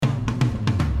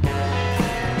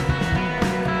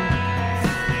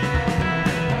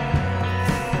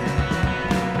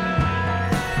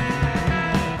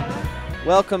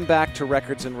Welcome back to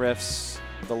Records and Riffs,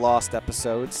 the Lost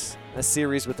Episodes, a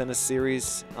series within a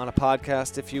series on a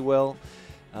podcast, if you will.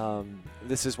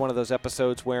 This is one of those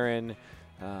episodes wherein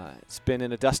it's been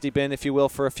in a dusty bin, if you will,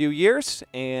 for a few years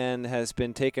and has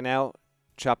been taken out,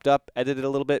 chopped up, edited a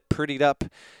little bit, prettied up,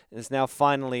 and is now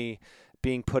finally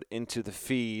being put into the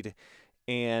feed.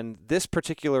 And this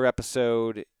particular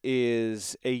episode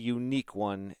is a unique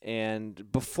one. And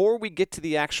before we get to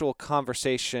the actual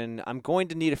conversation, I'm going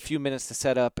to need a few minutes to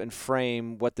set up and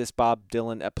frame what this Bob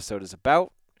Dylan episode is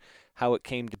about, how it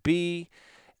came to be,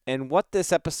 and what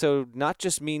this episode not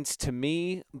just means to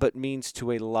me, but means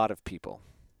to a lot of people.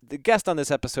 The guest on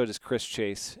this episode is Chris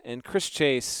Chase. And Chris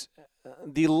Chase,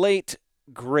 the late,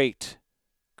 great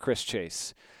Chris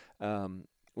Chase,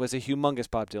 was a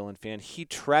humongous Bob Dylan fan. He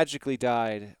tragically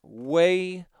died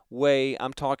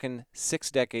I'm talking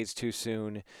 6 decades too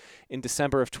soon, in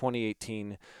December of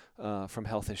 2018 from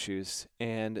health issues.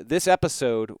 And this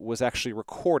episode was actually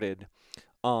recorded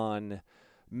on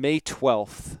May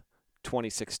 12th,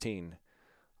 2016.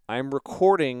 I'm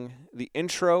recording the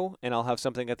intro, and I'll have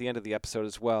something at the end of the episode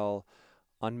as well,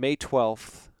 on May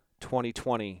 12th,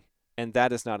 2020, and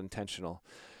that is not intentional.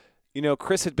 You know,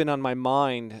 Chris had been on my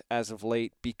mind as of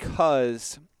late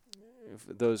because,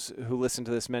 those who listen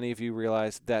to this, many of you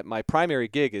realize that my primary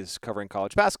gig is covering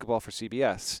college basketball for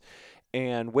CBS.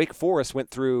 And Wake Forest went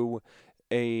through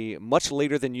a much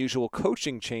later than usual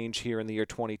coaching change here in the year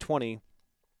 2020.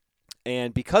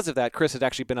 And because of that, Chris had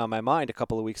actually been on my mind a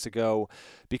couple of weeks ago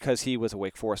because he was a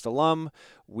Wake Forest alum.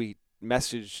 We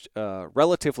messaged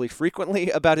relatively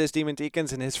frequently about his Demon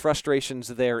Deacons and his frustrations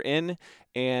therein,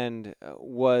 and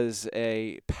was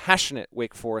a passionate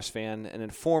Wake Forest fan, an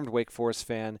informed Wake Forest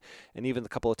fan, and even the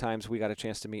couple of times we got a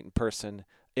chance to meet in person,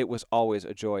 it was always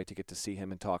a joy to get to see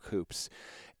him and talk hoops.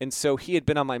 And so he had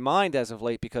been on my mind as of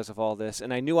late because of all this,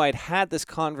 and I knew I'd had this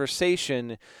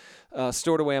conversation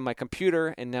stored away on my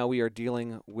computer, and now we are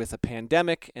dealing with a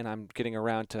pandemic, and I'm getting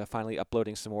around to finally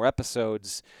uploading some more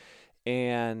episodes.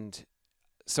 And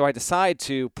so I decided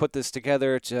to put this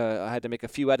together. I had to make a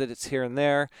few edits here and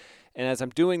there. And as I'm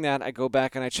doing that, I go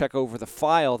back and I check over the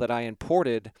file that I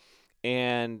imported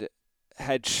and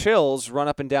had chills run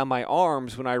up and down my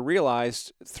arms when I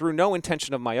realized, through no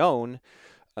intention of my own,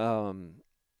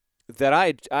 that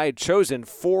I had chosen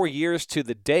 4 years to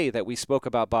the day that we spoke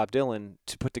about Bob Dylan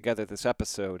to put together this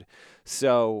episode.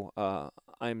 So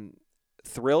I'm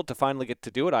thrilled to finally get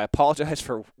to do it. I apologize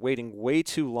for waiting way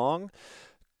too long.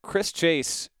 Chris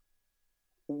Chase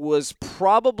was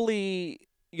probably,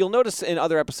 you'll notice in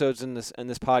other episodes in this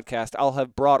podcast, I'll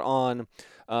have brought on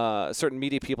certain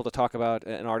media people to talk about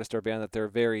an artist or a band that they're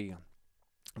very,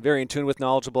 very in tune with,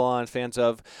 knowledgeable on, fans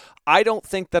of. I don't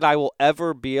think that I will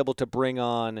ever be able to bring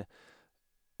on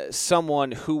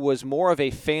someone who was more of a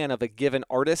fan of a given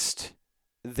artist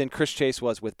than Chris Chase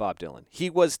was with Bob Dylan. He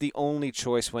was the only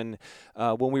choice when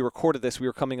we recorded this. We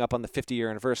were coming up on the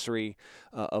 50-year anniversary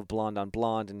of Blonde on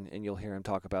Blonde, and you'll hear him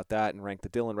talk about that and rank the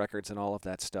Dylan records and all of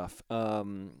that stuff.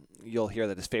 You'll hear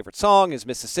that his favorite song is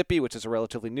Mississippi, which is a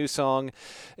relatively new song.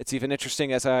 It's even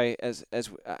interesting as I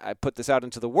put this out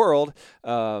into the world.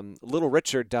 Little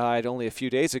Richard died only a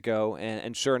few days ago,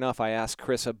 and sure enough, I asked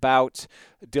Chris about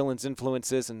Dylan's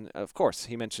influences, and of course,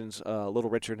 he mentions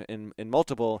Little Richard in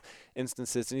multiple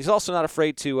instances. And he's also not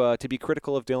afraid to be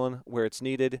critical of Dylan where it's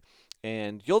needed.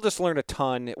 And you'll just learn a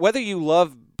ton. Whether you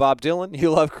love Bob Dylan, you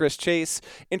love Chris Chase,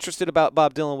 interested about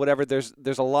Bob Dylan, whatever, there's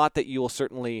a lot that you will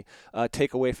certainly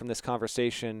take away from this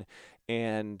conversation.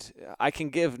 And I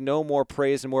can give no more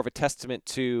praise and more of a testament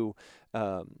to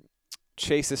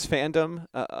Chase's fandom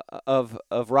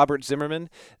of Robert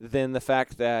Zimmerman than the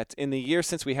fact that in the year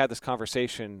since we had this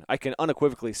conversation, I can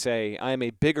unequivocally say I am a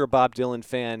bigger Bob Dylan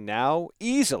fan now,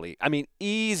 easily,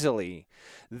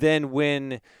 than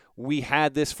when we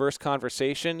had this first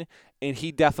conversation, and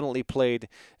he definitely played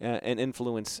an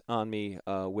influence on me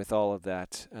with all of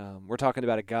that. We're talking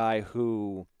about a guy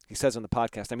who, he says on the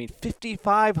podcast,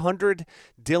 5,500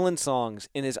 Dylan songs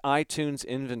in his iTunes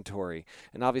inventory.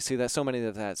 And obviously that's so many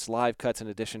of that's live cuts in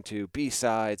addition to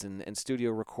B-sides and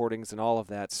studio recordings and all of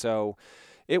that. So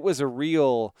it was a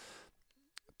real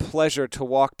pleasure to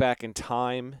walk back in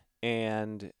time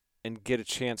and get a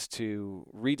chance to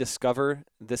rediscover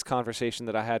this conversation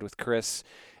that I had with Chris.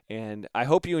 And I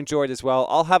hope you enjoyed as well.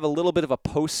 I'll have a little bit of a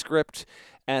postscript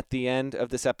at the end of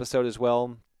this episode as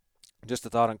well. Just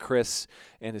a thought on Chris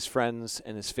and his friends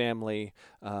and his family,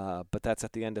 but that's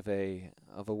at the end of a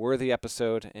worthy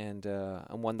episode and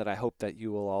one that I hope that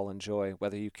you will all enjoy.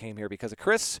 Whether you came here because of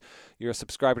Chris, you're a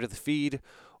subscriber to the feed,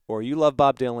 or you love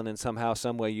Bob Dylan and somehow,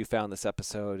 some way you found this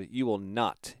episode, you will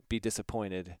not be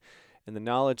disappointed and the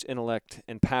knowledge, intellect,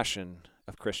 and passion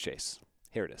of Chris Chase.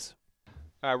 Here it is.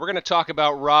 All right, we're going to talk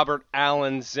about Robert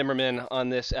Allen Zimmerman on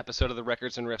this episode of the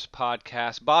Records and Riffs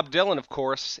podcast. Bob Dylan, of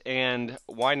course, and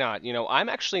why not? You know, I'm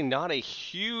actually not a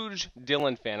huge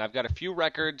Dylan fan. I've got a few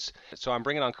records, so I'm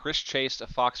bringing on Chris Chase of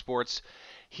Fox Sports.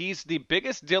 He's the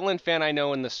biggest Dylan fan I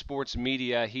know in the sports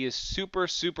media. He is super,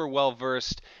 super well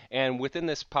versed, and within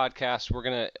this podcast,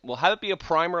 we'll have it be a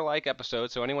primer-like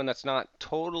episode. So anyone that's not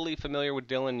totally familiar with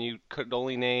Dylan, you could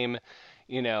only name,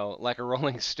 like a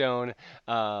Rolling Stone.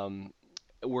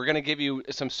 We're going to give you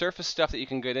some surface stuff that you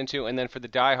can get into, and then for the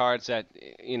diehards that,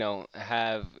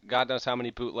 have God knows how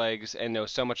many bootlegs and know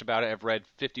so much about it, have read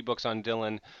 50 books on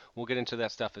Dylan, we'll get into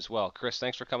that stuff as well. Chris,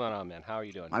 thanks for coming on, man. How are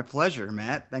you doing? My pleasure,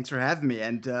 Matt. Thanks for having me.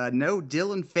 And no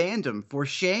Dylan fandom, for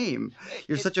shame.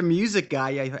 You're such a music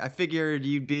guy. I figured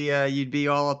you'd be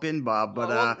all up in Bob, but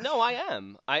well, no, I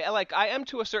am. I am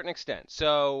to a certain extent.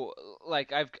 So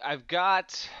I've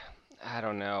got. I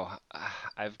don't know.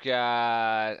 I'm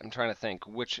trying to think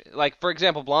which, for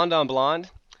example, Blonde on Blonde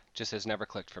just has never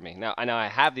clicked for me. Now, I know I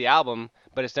have the album,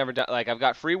 but it's never done. I've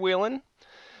got Freewheelin',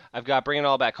 I've got Bringing It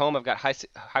All Back Home, I've got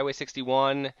Highway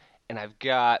 61, and I've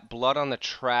got Blood on the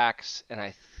Tracks, and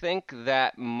I think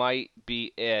that might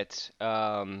be it.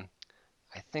 I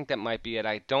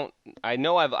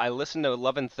know I listened to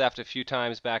Love and Theft a few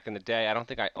times back in the day. I don't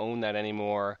think I own that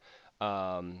anymore.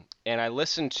 And I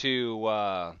listened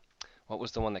to, what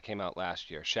was the one that came out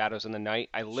last year? Shadows in the Night.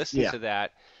 I listened to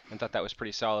that and thought that was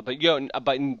pretty solid. But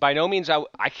but by no means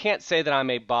I can't say that I'm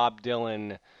a Bob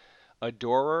Dylan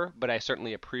adorer, but I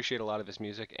certainly appreciate a lot of his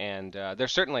music. And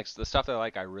there's certainly the stuff that I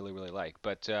like, I really really like.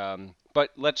 But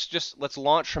let's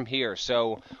launch from here.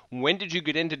 So when did you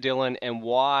get into Dylan, and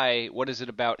why? What is it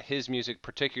about his music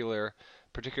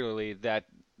particularly that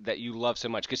you love so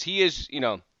much? Because he is,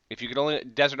 if you could only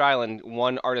Desert Island,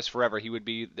 one artist forever, he would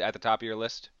be at the top of your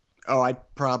list. Oh,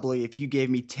 if you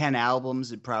gave me 10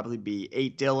 albums, it'd probably be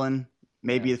 8 Dylan,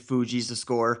 maybe the Fugees to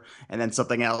score, and then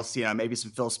something else, maybe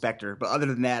some Phil Spector. But other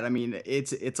than that, I mean,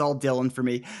 it's all Dylan for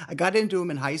me. I got into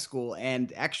him in high school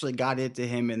and actually got into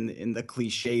him in the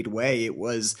cliched way. It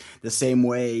was the same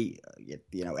way,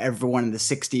 everyone in the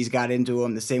 60s got into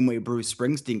him, the same way Bruce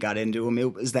Springsteen got into him.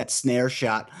 It was that snare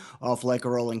shot off Like a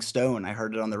Rolling Stone. I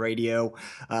heard it on the radio.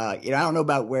 I don't know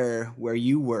about where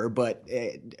you were, but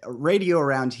radio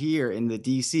around here in the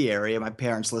DC area, my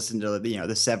parents listened to, the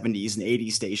 70s and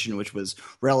 80s station, which was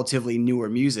relatively newer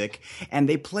music, and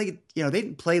they played, they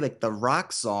didn't play like the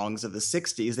rock songs of the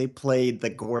 60s. They played the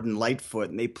Gordon Lightfoot,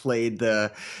 and they played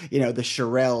the the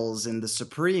Shirelles and the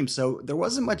Supremes. So there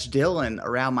wasn't much Dylan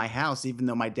around my house, even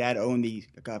though my dad owned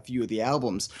a few of the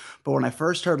albums. But when I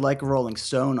first heard Like a Rolling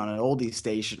Stone on an oldie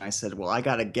station, I said, well, I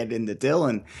got to get into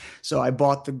Dylan. So I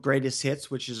bought the Greatest Hits,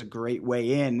 which is a great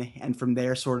way in, and from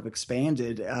there sort of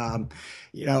expanded.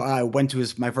 I went to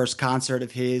my first concert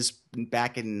of his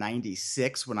back in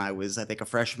 96 when I was, I think, a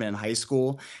freshman in high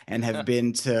school, and have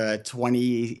been to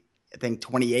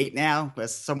 28 now, but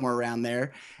somewhere around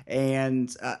there.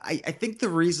 And I think the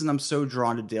reason I'm so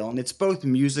drawn to Dylan, it's both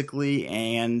musically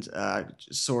and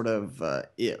sort of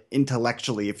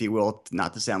intellectually, if you will,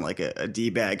 not to sound like a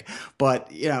D-bag, but,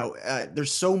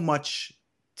 there's so much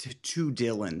to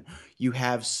Dylan. You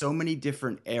have so many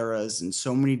different eras and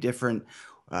so many different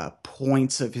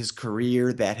points of his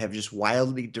career that have just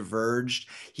wildly diverged.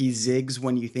 He zigs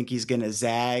when you think he's going to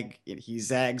zag. He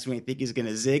zags when you think he's going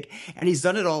to zig. And he's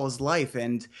done it all his life.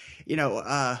 And,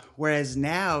 whereas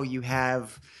now you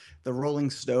have the Rolling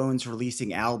Stones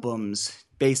releasing albums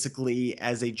basically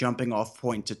as a jumping off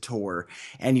point to tour.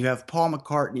 And you have Paul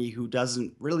McCartney, who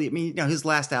doesn't really, his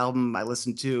last album I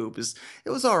listened to, it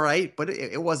was all right, but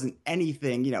it wasn't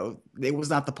anything, it was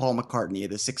not the Paul McCartney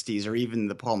of the 60s or even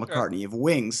the Paul McCartney of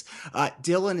Wings.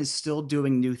 Dylan is still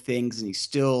doing new things, and he's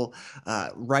still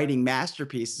writing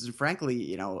masterpieces. And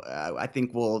frankly, I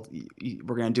think we're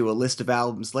going to do a list of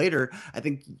albums later. I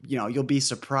think, you'll be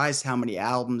surprised how many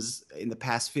albums in the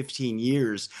past 15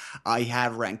 years I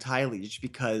have ranked highly, just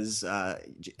because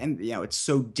it's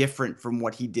so different from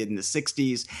what he did in the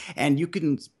 60s, and you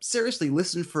can seriously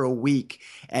listen for a week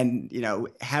and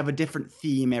have a different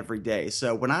theme every day.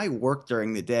 So when I work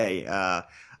during the day,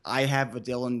 I have a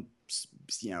Dylan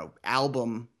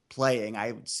album playing.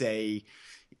 I would say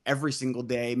every single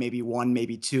day, maybe one,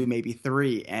 maybe two, maybe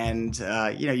three. And,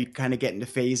 you kind of get into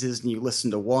phases and you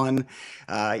listen to one.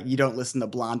 You don't listen to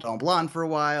Blonde on Blonde for a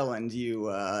while, and you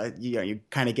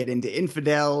kind of get into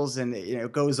Infidels, and,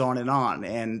 it goes on and on.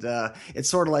 And it's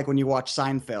sort of like when you watch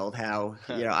Seinfeld, how,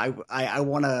 I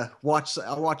want to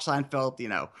I'll watch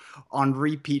Seinfeld, on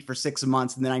repeat for 6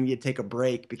 months, and then I need to take a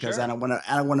break because Sure. I don't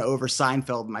want to over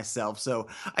Seinfeld myself. So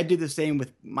I do the same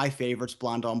with my favorites,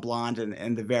 Blonde on Blonde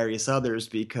and the various others,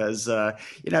 because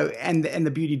and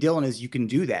the beauty of Dylan is you can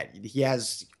do that. He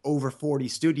has over 40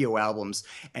 studio albums,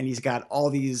 and he's got all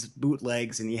these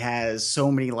bootlegs, and he has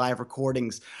so many live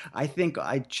recordings. I think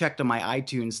I checked on my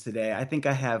iTunes today. I think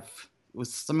I have it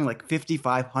was something like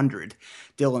 5,500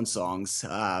 Dylan songs.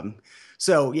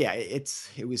 So yeah,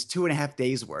 it was 2.5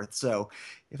 days worth. So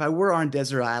if I were on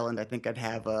Desert Island, I think I'd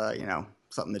have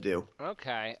something to do.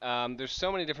 Okay. There's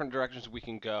so many different directions we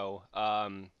can go.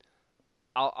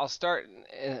 I'll start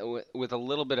with a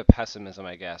little bit of pessimism,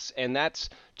 I guess, and that's: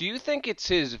 do you think it's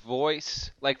his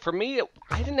voice? Like for me,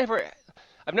 I've never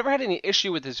had any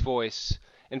issue with his voice.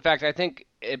 In fact, I think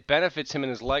it benefits him in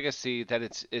his legacy that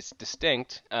it's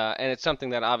distinct, and it's something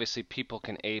that obviously people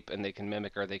can ape and they can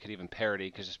mimic or they could even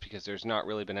parody, because there's not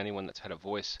really been anyone that's had a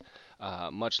voice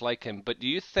much like him. But do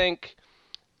you think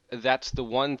that's the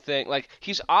one thing? Like,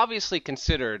 he's obviously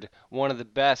considered one of the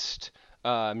best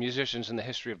musicians in the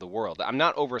history of the world. I'm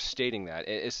not overstating that.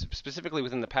 It's specifically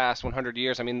within the past 100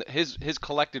 years. I mean, his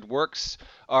collected works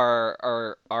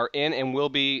are in and will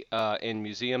be in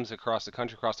museums across the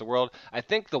country, across the world. I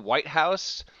think the White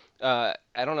House. I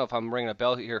don't know if I'm ringing a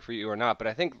bell here for you or not, but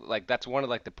I think like that's one of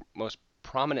like the most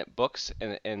prominent books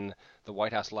in the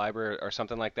White House Library or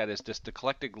something like that, is just the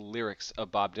collected lyrics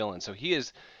of Bob Dylan. So he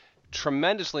is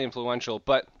tremendously influential,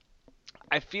 but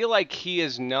I feel like he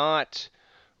has not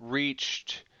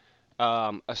reached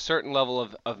a certain level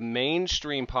of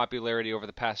mainstream popularity over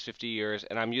the past 50 years,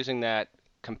 and I'm using that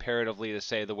comparatively to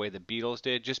say the way the Beatles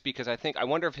did, just because I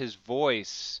wonder if his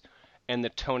voice and the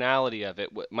tonality of it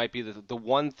might be the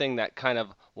one thing that kind of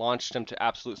launched him to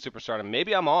absolute superstardom.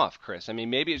 Maybe I'm off, Chris. I mean,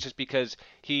 maybe it's just because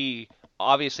he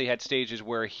obviously had stages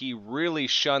where he really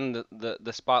shunned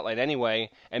the spotlight anyway,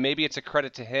 and maybe it's a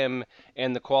credit to him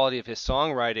and the quality of his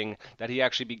songwriting that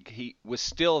he was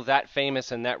still that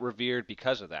famous and that revered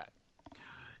because of that.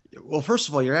 Well, first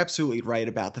of all, you're absolutely right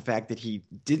about the fact that he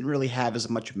didn't really have as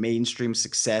much mainstream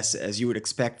success as you would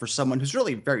expect for someone who's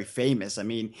really very famous. I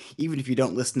mean, even if you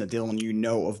don't listen to Dylan, you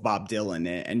know of Bob Dylan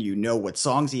and you know what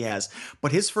songs he has.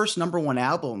 But his first number one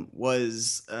album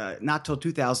was not till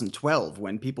 2012,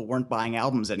 when people weren't buying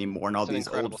albums anymore and all It's an these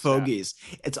incredible old stat. fogies.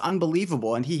 It's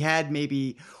unbelievable. And he had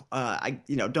maybe,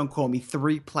 don't call me,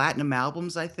 3 platinum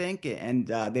albums, I think. And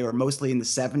they were mostly in the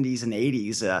 70s and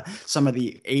 80s. Some of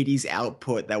the 80s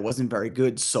output that wasn't very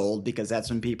good sold, because that's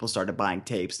when people started buying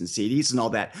tapes and CDs and all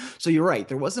that. So you're right.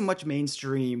 There wasn't much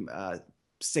mainstream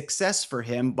success for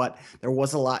him, but there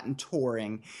was a lot in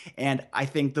touring. And I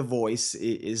think the voice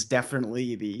is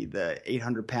definitely the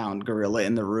 800-pound gorilla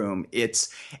in the room. It's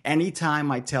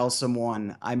anytime I tell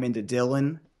someone I'm into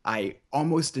Dylan, I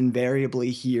almost invariably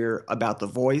hear about the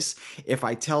voice. If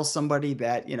I tell somebody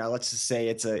that, let's just say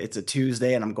it's a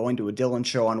Tuesday and I'm going to a Dylan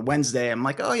show on Wednesday, I'm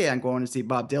like, oh yeah, I'm going to see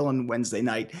Bob Dylan Wednesday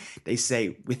night. They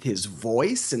say, with his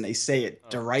voice, and they say it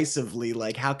derisively,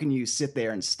 like, how can you sit there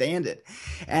and stand it?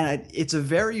 And it's a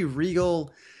very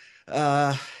real,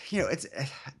 it's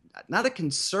not a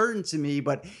concern to me,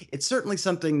 but it's certainly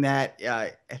something that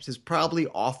is probably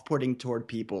off-putting toward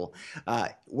people.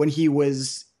 When he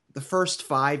was the first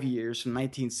 5 years, from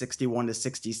 1961 to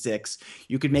 66,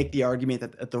 you could make the argument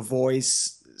that the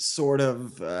voice sort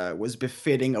of was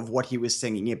befitting of what he was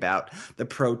singing about: the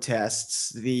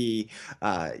protests, the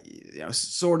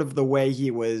sort of the way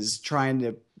he was trying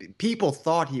to. People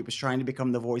thought he was trying to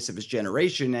become the voice of his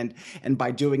generation, and by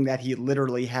doing that, he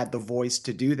literally had the voice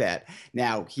to do that.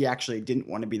 Now, he actually didn't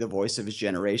want to be the voice of his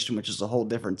generation, which is a whole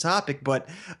different topic. But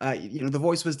the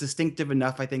voice was distinctive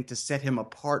enough, I think, to set him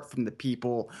apart from the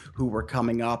people who were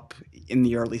coming up in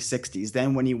the early '60s.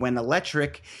 Then, when he went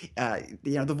electric,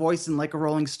 the voice in Like a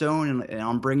Rolling Stone and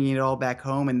I'm Bringing It All Back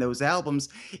Home, and those albums,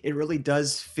 it really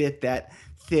does fit that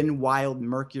thin, wild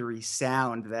Mercury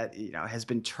sound that has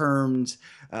been termed,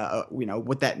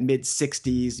 with that mid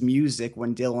 '60s music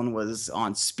when Dylan was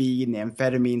on speed and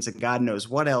amphetamines and God knows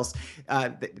what else.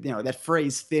 That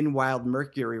phrase "thin, wild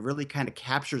Mercury" really kind of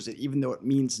captures it, even though it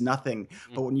means nothing.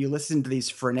 But when you listen to these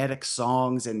frenetic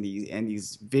songs and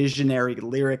these visionary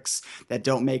lyrics that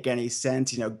don't make any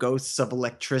sense, ghosts of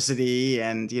electricity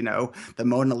and the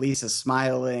Mona Lisa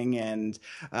smiling and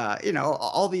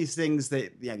all these things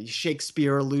that these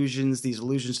Shakespeare allusions, these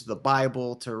allusions to the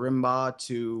Bible, to Rimbaud,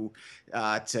 to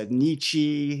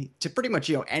Nietzsche, to pretty much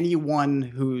anyone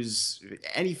who's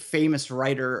any famous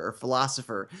writer or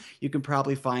philosopher. You can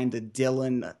probably find a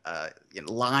Dylan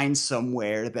line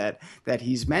somewhere that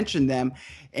he's mentioned them,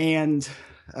 and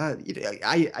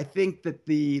I think that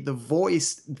the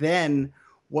voice then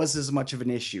was as much of an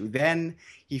issue. Then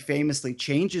he famously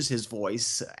changes his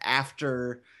voice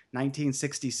after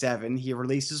 1967. He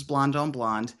releases Blonde on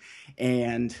Blonde,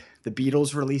 and the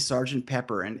Beatles release Sgt.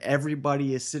 Pepper, and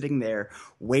everybody is sitting there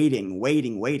waiting.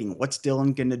 What's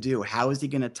Dylan going to do? How is he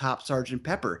going to top Sgt.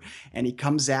 Pepper? And he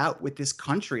comes out with this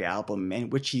country album in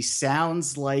which he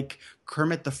sounds like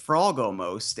Kermit the Frog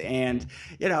almost. And,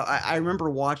 I remember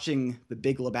watching The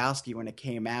Big Lebowski when it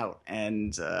came out,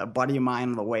 and a buddy of mine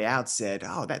on the way out said,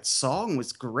 "Oh, that song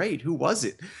was great. Who was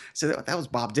it?" So that was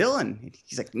Bob Dylan.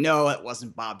 He's like, "No, it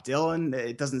wasn't Bob Dylan.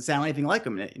 It doesn't sound anything like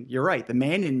him." And you're right. The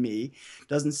Man in Me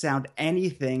doesn't sound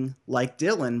anything like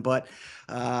Dylan, but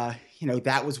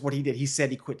that was what he did. He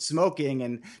said he quit smoking,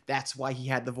 and that's why he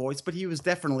had the voice. But he was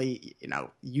definitely,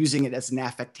 using it as an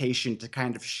affectation to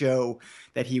kind of show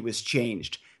that he was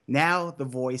changed. Now the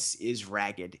voice is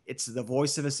ragged. It's the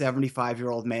voice of a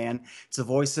 75-year-old man. It's the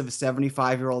voice of a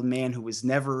 75-year-old man who was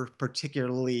never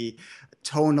particularly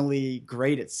tonally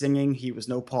great at singing. He was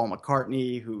no Paul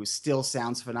McCartney, who still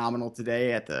sounds phenomenal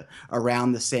today at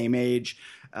around the same age.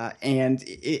 And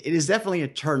it is definitely a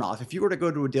turnoff. If you were to go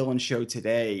to a Dylan show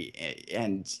today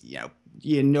and,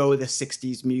 the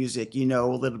 60s music, a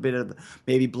little bit of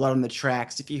maybe Blood on the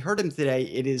Tracks, if you heard him today,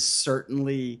 it is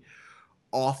certainly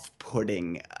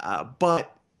off-putting.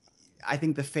 But I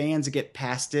think the fans get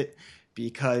past it,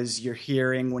 because you're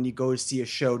hearing, when you go to see a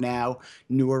show now,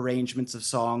 new arrangements of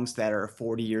songs that are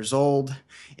 40 years old,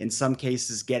 in some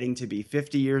cases getting to be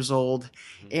 50 years old,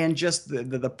 and just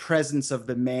the presence of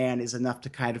the man is enough to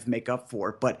kind of make up for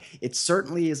it. But it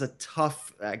certainly is a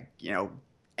tough,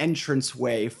 entrance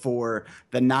way for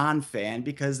the non-fan,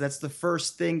 because that's the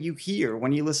first thing you hear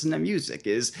when you listen to music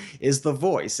is the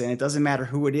voice. And it doesn't matter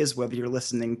who it is, whether you're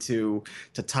listening to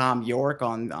Tom York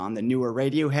on the newer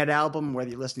Radiohead album,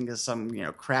 whether you're listening to some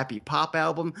crappy pop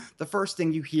album, the first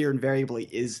thing you hear invariably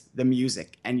is the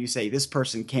music, and you say, this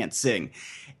person can't sing.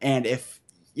 And if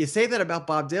you say that about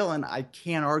Bob Dylan, I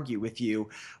can't argue with you,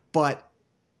 but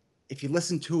if you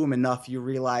listen to him enough, you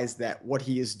realize that what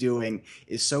he is doing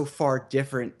is so far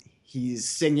different. He's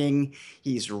singing,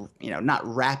 he's, not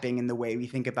rapping in the way we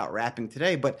think about rapping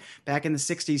today, but back in the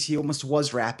 60s, he almost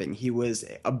was rapping. He was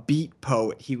a beat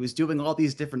poet. He was doing all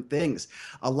these different things.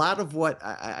 A lot of what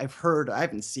I've heard, I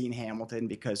haven't seen Hamilton,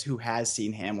 because who has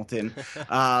seen Hamilton?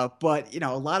 But,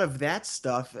 a lot of that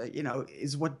stuff,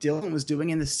 is what Dylan was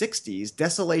doing in the 60s.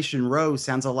 Desolation Row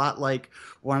sounds a lot like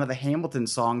one of the Hamilton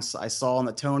songs I saw on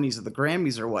the Tonys or the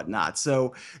Grammys or whatnot.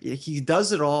 So he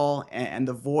does it all, and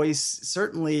the voice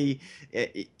certainly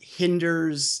it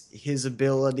hinders his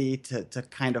ability to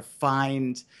kind of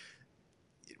find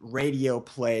radio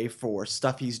play for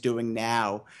stuff he's doing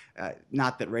now.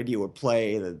 Not that radio would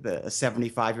play the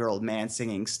 75-year-old man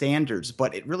singing standards,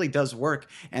 but it really does work.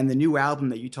 And the new album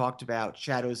that you talked about,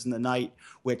 Shadows in the Night,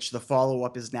 which the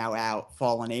follow-up is now out,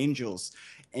 Fallen Angels,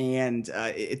 and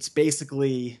it's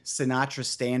basically Sinatra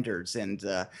standards and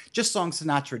just songs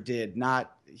Sinatra did.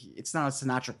 It's not a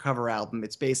Sinatra cover album.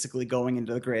 It's basically going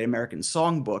into the Great American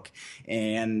Songbook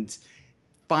and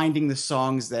finding the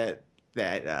songs that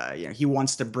he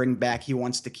wants to bring back, he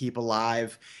wants to keep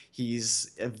alive.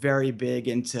 He's very big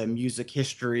into music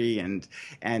history and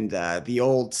the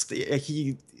old.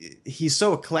 He's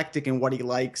so eclectic in what he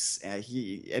likes.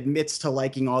 He admits to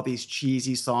liking all these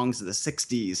cheesy songs of the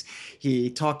 60s. He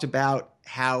talked about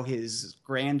how his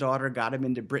granddaughter got him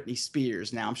into Britney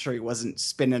Spears. Now, I'm sure he wasn't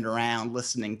spinning around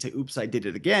listening to Oops, I Did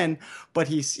It Again, but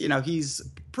he's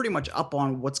pretty much up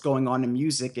on what's going on in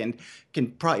music and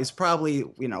is probably,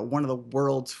 one of the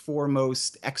world's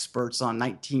foremost experts on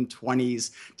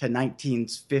 1920s to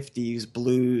 1950s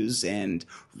blues and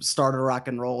start of rock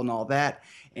and roll and all that.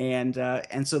 And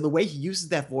so the way he uses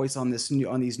that voice on these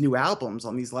new albums,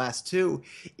 on these last two,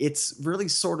 it's really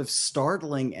sort of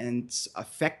startling and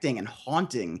affecting and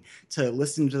haunting to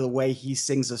listen to the way he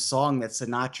sings a song that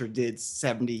Sinatra did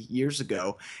 70 years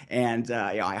ago. And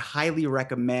I highly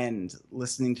recommend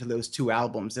listening to those two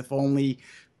albums, if only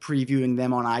previewing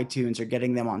them on iTunes or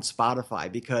getting them on Spotify,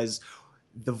 because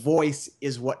the voice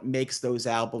is what makes those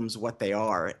albums what they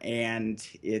are. And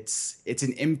it's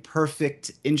an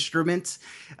imperfect instrument,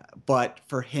 but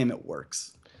for him it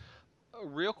works.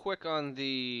 Real quick on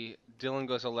the Dylan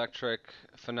Goes Electric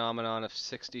phenomenon of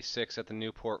 '66 at the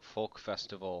Newport Folk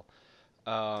Festival.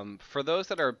 For those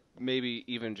that are maybe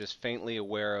even just faintly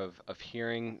aware of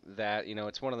hearing that,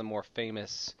 it's one of the more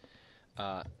famous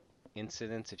uh,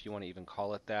 incidents, if you want to even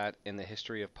call it that, in the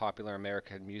history of popular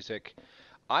American music.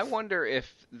 I wonder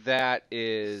if that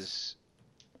is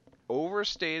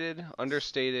overstated,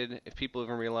 understated, if people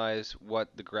even realize what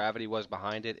the gravity was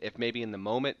behind it, if maybe in the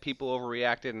moment people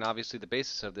overreacted, and obviously the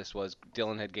basis of this was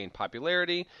Dylan had gained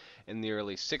popularity in the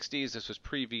early 60s. This was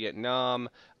pre-Vietnam,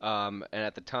 and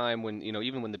at the time when,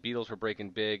 even when the Beatles were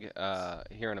breaking big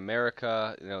here in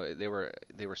America, they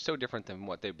were so different than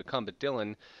what they've become, but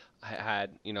Dylan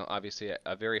had, obviously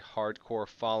a very hardcore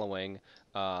following.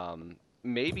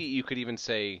 Maybe you could even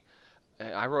say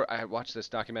I watched this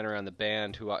documentary on the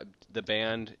band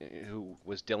who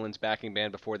was Dylan's backing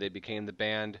band before they became the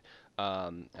band.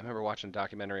 I remember watching a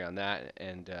documentary on that,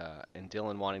 and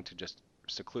Dylan wanting to just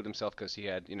seclude himself because he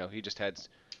just had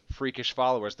freakish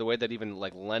followers, the way that even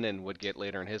like Lennon would get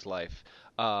later in his life.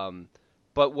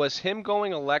 But was him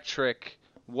going electric?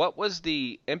 What was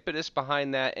the impetus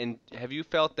behind that? And have you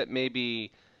felt that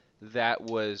maybe that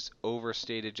was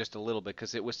overstated just a little bit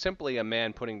because it was simply a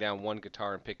man putting down one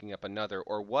guitar and picking up another,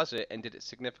 or was it, and did it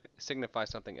signify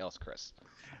something else, Chris?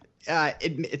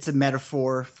 It's a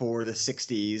metaphor for the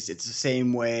 60s. It's the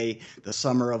same way the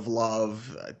Summer of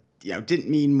Love, didn't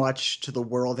mean much to the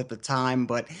world at the time,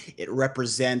 but it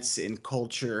represents in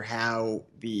culture how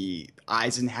the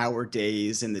Eisenhower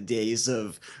days and the days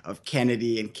of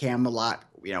Kennedy and Camelot,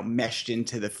 meshed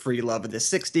into the free love of the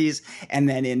 60s and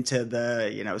then into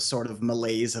the, sort of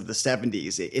malaise of the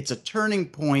 70s. It's a turning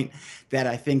point that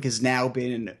I think has now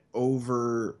been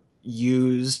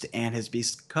overused and has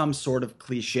become sort of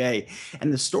cliche.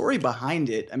 And the story behind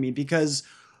it, I mean, because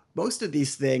most of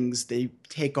these things, they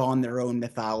take on their own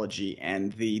mythology,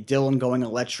 and the Dylan going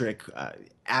electric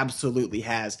absolutely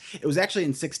has. It was actually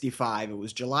in 65. It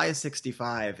was July of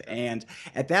 65. And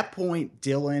at that point,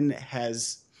 Dylan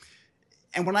has,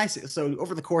 and when I say, so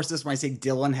over the course of this, when I say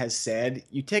Dylan has said,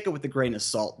 you take it with a grain of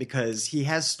salt because he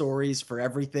has stories for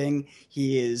everything.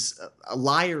 He is a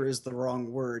liar is the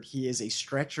wrong word. He is a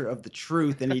stretcher of the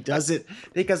truth, and he does it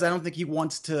because I don't think he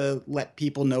wants to let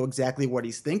people know exactly what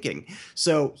he's thinking.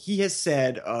 So he has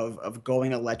said of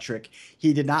going electric,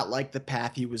 he did not like the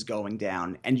path he was going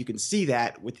down, and you can see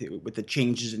that with the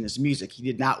changes in his music. He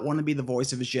did not want to be the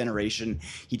voice of his generation.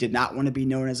 He did not want to be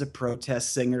known as a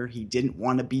protest singer. He didn't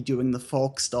want to be doing the folk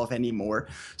stuff anymore.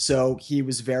 So he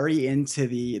was very into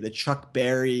the Chuck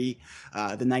Berry,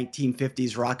 the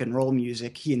 1950s rock and roll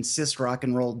music. He insists rock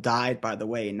and roll died, by the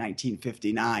way, in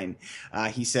 1959.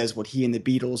 He says what he and the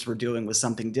Beatles were doing was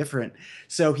something different.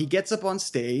 So he gets up on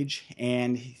stage,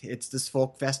 and it's this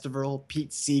folk festival.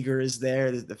 Pete Seeger is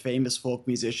there, the famous folk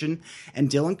musician,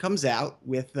 and Dylan comes out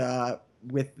with the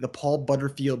Paul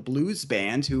Butterfield Blues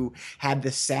Band, who had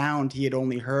the sound he had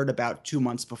only heard about 2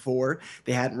 months before.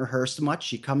 They hadn't rehearsed much.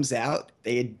 He comes out.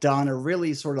 They had done a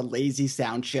really sort of lazy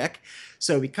sound check.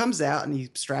 So he comes out and he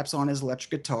straps on his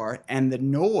electric guitar, and the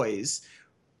noise,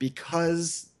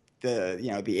 because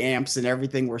the amps and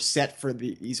everything were set for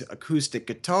these acoustic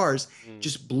guitars,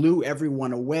 just blew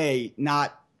everyone away.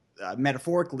 Not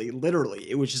metaphorically, literally.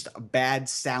 It was just a bad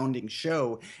sounding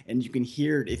show, and you can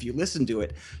hear it if you listen to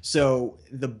it. So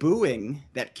the booing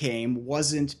that came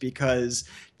wasn't because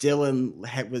Dylan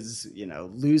was,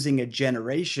 losing a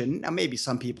generation. Now, maybe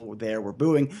some people there were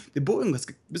booing. The booing was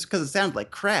because it sounded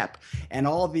like crap, and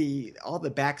all the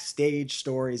backstage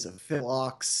stories of Phil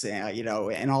Ochs,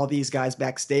 and all these guys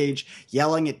backstage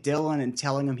yelling at Dylan and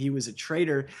telling him he was a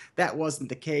traitor. That wasn't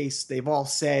the case. They've all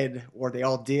said, or they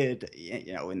all did,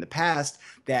 in the past,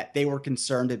 that they were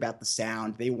concerned about the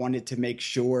sound. They wanted to make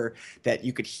sure that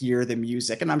you could hear the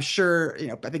music. And I'm sure,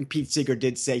 I think Pete Seeger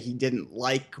did say he didn't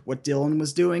like what Dylan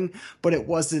was doing, but it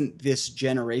wasn't this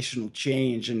generational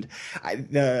change. And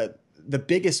the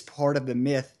biggest part of the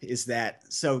myth is that,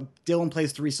 so Dylan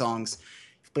plays 3 songs.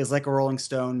 He plays Like a Rolling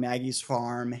Stone, Maggie's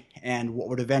Farm, and what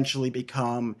would eventually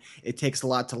become It Takes a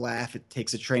Lot to Laugh, It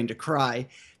Takes a Train to Cry.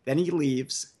 Then he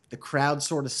leaves, the crowd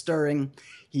sort of stirring.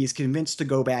 He's convinced to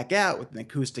go back out with an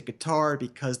acoustic guitar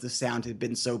because the sound had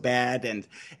been so bad,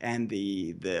 and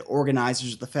the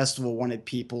organizers of the festival wanted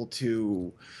people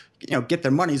to get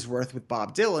their money's worth with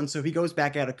Bob Dylan. So he goes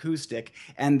back out acoustic,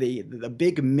 and the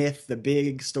big myth, the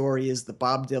big story is that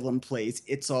Bob Dylan plays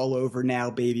It's All Over Now,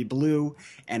 Baby Blue,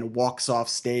 and walks off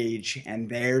stage, and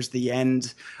there's the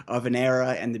end of an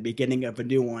era and the beginning of a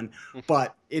new one.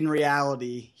 But in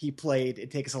reality, he played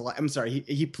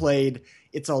he played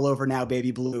It's All Over Now, Baby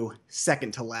Blue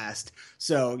second to last.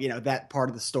 So, that part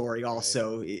of the story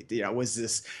also, was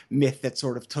this myth that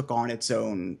sort of took on its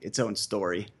own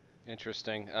story.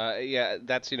 Interesting. Yeah,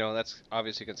 that's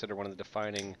obviously considered one of the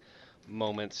defining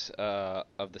moments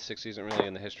of the '60s and really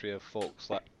in the history of folk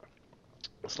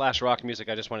slash rock music.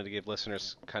 I just wanted to give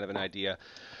listeners kind of an idea.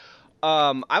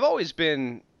 I've always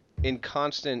been in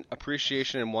constant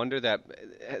appreciation and wonder that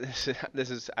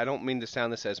this is I don't mean to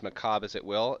sound this as macabre as it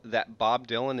will, that Bob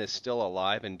Dylan is still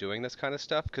alive and doing this kind of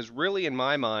stuff, because really in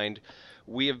my mind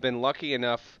we have been lucky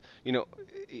enough,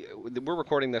 we're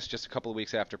recording this just a couple of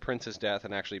weeks after Prince's death,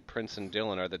 and actually Prince and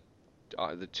Dylan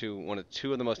are the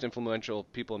two of the most influential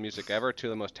people in music ever, two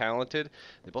of the most talented.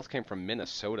 They both came from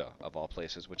Minnesota of all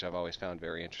places, which I've always found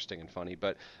very interesting and funny.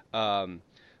 But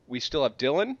we still have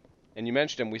Dylan, and you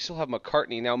mentioned him. We still have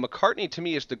McCartney. Now, McCartney to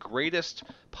me is the greatest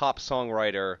pop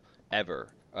songwriter ever.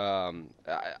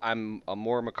 I'm a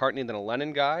more McCartney than a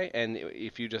Lennon guy, and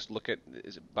if you just look at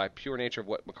by pure nature of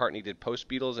what McCartney did post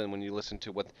Beatles, and when you listen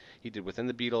to what he did within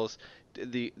the Beatles,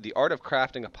 the art of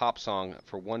crafting a pop song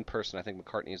for one person, I think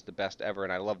McCartney is the best ever,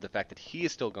 and I love the fact that he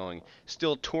is still going,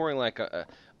 still touring like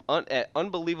at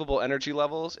unbelievable energy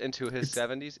levels into his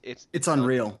 70s. It's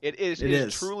unreal. It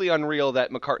is truly unreal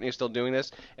that McCartney is still doing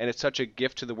this, and it's such a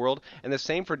gift to the world. And the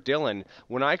same for Dylan.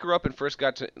 When I grew up and first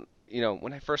got to,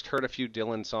 when I first heard a few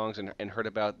Dylan songs and heard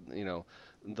about,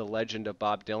 the legend of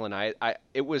Bob Dylan,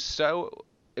 it was so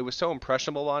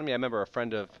impressionable on me. I remember a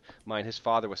friend of mine, his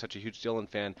father was such a huge Dylan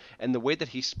fan, and the way that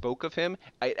he spoke of him,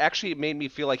 it actually made me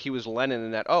feel like he was Lennon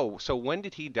in that, oh, so when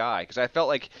did he die? Because I felt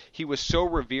like he was so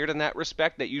revered in that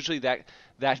respect that usually that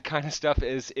kind of stuff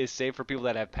is saved for people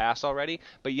that have passed already,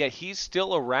 but yet he's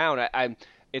still around.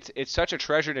 It's such a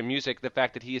treasure to music, the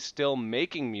fact that he is still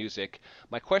making music.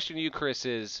 My question to you, Chris,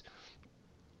 is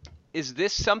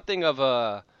this something of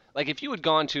a, like, if you had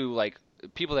gone to, like,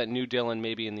 people that knew Dylan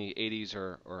maybe in the 80s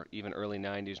or even early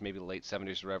 90s, maybe the late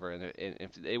 70s or whatever, and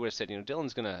if they would have said,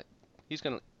 he's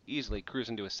gonna easily cruise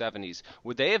into his 70s,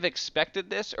 would they have expected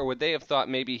this, or would they have thought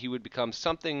maybe he would become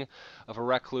something of a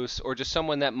recluse, or just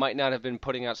someone that might not have been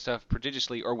putting out stuff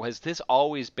prodigiously, or has this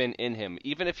always been in him,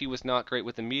 even if he was not great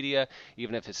with the media,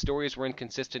 even if his stories were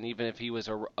inconsistent, even if he was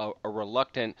a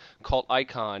reluctant cult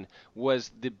icon,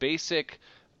 was the basic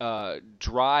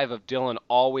drive of Dylan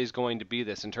always going to be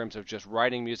this in terms of just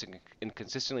writing music and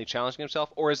consistently challenging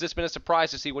himself? Or has this been a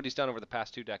surprise to see what he's done over the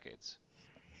past 2 decades?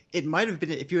 It might have been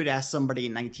if you had asked somebody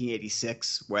in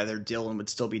 1986 whether Dylan would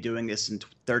still be doing this in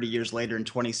 30 years later in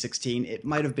 2016, it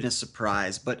might have been a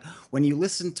surprise. But when you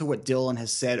listen to what Dylan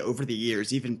has said over the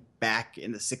years, even back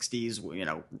in the 60s,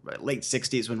 late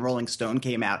 60s when Rolling Stone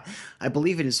came out, I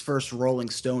believe in his first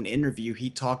Rolling Stone interview, he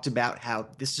talked about how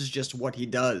this is just what he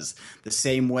does. The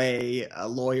same way a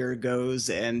lawyer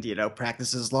goes and,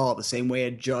 practices law, the same way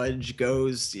a judge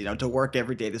goes, to work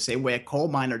every day, the same way a coal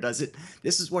miner does it.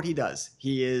 This is what he does.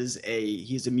 He's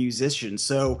a musician.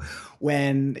 So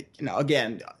when,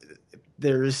 again,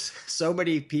 there's so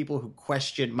many people who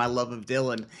question my love of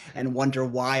Dylan and wonder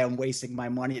why I'm wasting my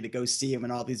money to go see him in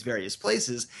all these various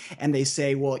places. And they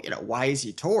say, well, why is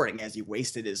he touring? Has he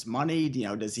wasted his money?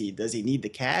 Does he need the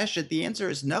cash? And the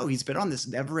answer is no. He's been on this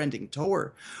never-ending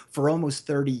tour for almost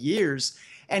 30 years.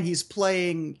 And he's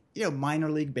playing,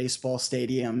 minor league baseball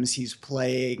stadiums. He's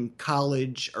playing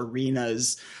college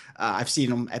arenas. I've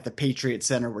seen him at the Patriot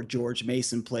Center where George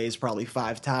Mason plays probably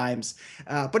 5 times.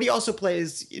 But he also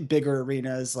plays bigger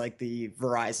arenas like the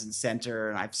Verizon Center.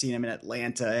 And I've seen him in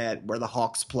Atlanta where the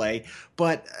Hawks play.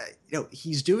 But,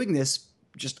 he's doing this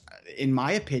just, in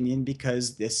my opinion,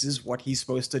 because this is what he's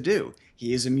supposed to do.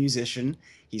 He is a musician.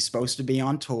 He's supposed to be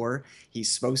on tour.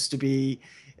 He's supposed to be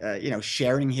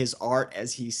sharing his art,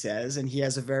 as he says, and he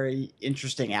has a very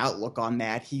interesting outlook on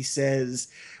that. He says,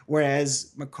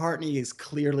 whereas McCartney is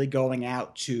clearly going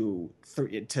out to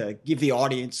give the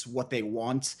audience what they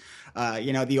want,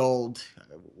 the old,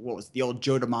 what was the old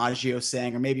Joe DiMaggio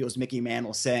saying, or maybe it was Mickey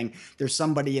Mantle saying, there's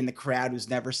somebody in the crowd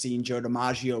who's never seen Joe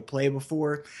DiMaggio play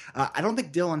before. I don't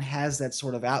think Dylan has that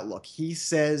sort of outlook. He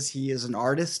says he is an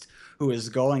artist who is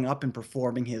going up and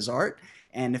performing his art.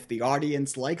 And if the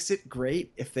audience likes it,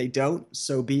 great. If they don't,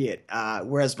 so be it.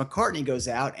 Whereas McCartney goes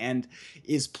out and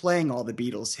is playing all the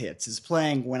Beatles hits, is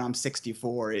playing When I'm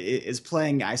 64, is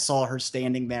playing I Saw Her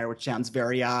Standing There, which sounds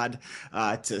very odd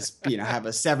to have a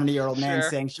 70-year-old man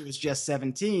saying she was just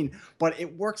 17. But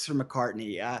it works for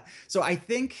McCartney. So I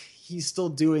think he's still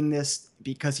doing this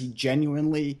because he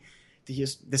genuinely...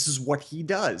 this is what he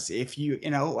does. If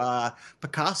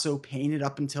Picasso painted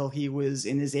up until he was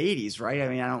in his 80s, right? I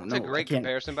mean, I don't know. It's a great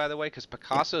comparison, by the way, because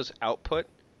Picasso's output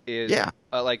is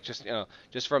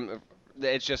just from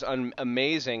it's just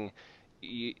amazing.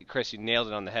 Chris, you nailed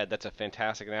it on the head. That's a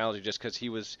fantastic analogy, just because he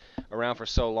was around for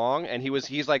so long, and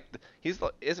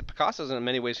Picasso's in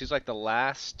many ways. He's like the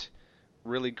last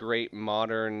really great,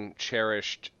 modern,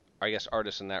 cherished, I guess,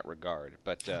 artist in that regard.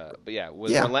 But yeah,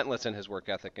 was Yeah. relentless in his work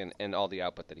ethic and all the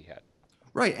output that he had.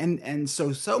 Right, and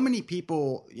so many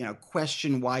people,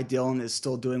 question why Dylan is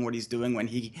still doing what he's doing when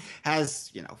he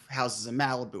has, houses in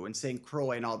Malibu and St.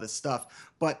 Croix and all this stuff.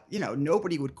 But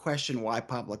nobody would question why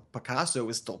Pablo Picasso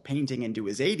is still painting into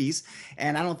his 80s.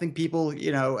 And I don't think people,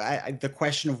 the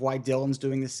question of why Dylan's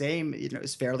doing the same,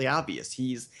 is fairly obvious.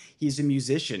 He's a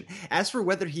musician. As for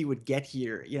whether he would get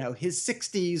here, his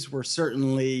 60s were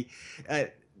certainly.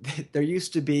 There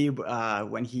used to be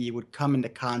when he would come into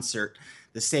concert,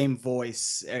 the same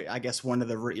voice, I guess one of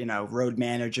the road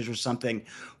managers or something,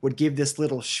 would give this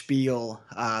little spiel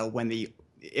when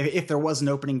if there was an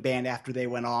opening band after they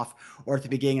went off, or at the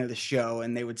beginning of the show,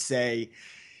 and they would say,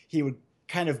 he would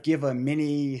kind of give a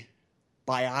mini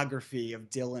biography of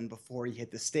Dylan before he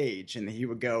hit the stage, and he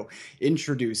would go,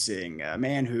 introducing a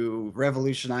man who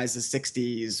revolutionized the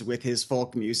 60s with his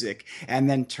folk music, and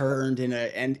then turned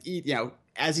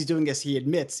as he's doing this, he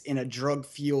admits, in a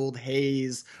drug-fueled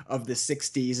haze of the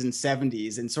 60s and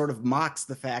 70s, and sort of mocks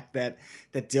the fact that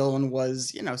Dylan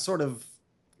was, sort of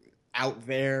out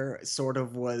there, sort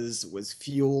of was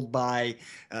fueled by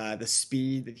the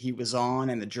speed that he was on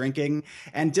and the drinking.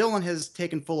 And Dylan has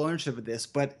taken full ownership of this,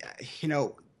 but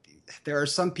there are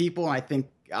some people, and I think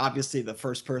obviously the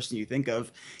first person you think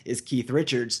of is Keith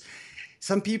Richards.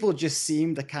 Some people just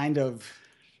seem to kind of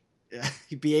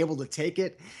be able to take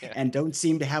it and don't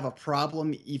seem to have a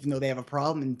problem, even though they have a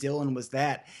problem. And Dylan was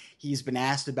that. He's been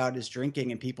asked about his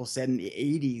drinking, and people said in the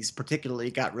 80s particularly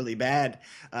it got really bad.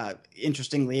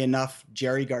 Interestingly enough,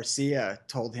 Jerry Garcia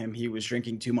told him he was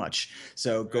drinking too much.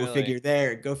 So go figure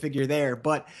there.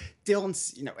 But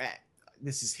Dylan's,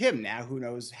 this is him now. Who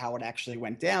knows how it actually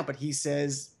went down? But he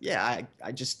says, yeah,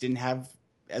 I just didn't have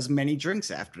as many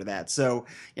drinks after that. So,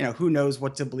 who knows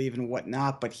what to believe and what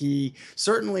not, but he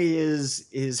certainly is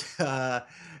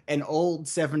an old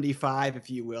 75, if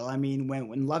you will. I mean,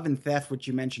 when Love and Theft, which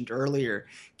you mentioned earlier,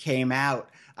 came out,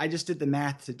 I just did the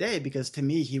math today because to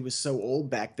me, he was so old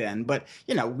back then. But,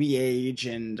 we age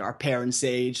and our parents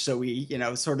age. So we,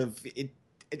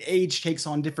 age takes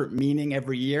on different meaning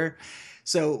every year.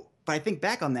 So, but I think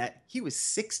back on that, he was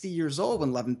 60 years old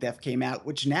when Love and Theft came out,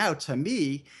 which now to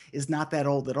me is not that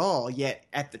old at all. Yet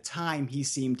at the time he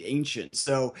seemed ancient.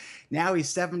 So now he's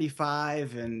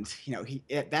 75, and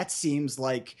that seems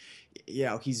like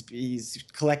he's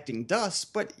collecting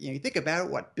dust. But you think about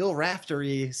it, what Bill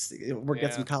Raftery, we're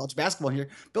getting some college basketball here.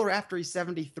 Bill Raftery's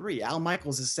 73, Al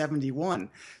Michaels is 71.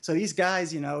 So these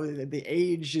guys, the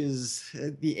age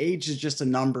is just a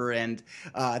number, and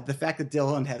the fact that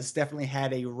Dylan has definitely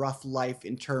had a rough life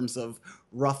in terms of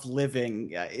rough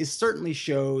living is certainly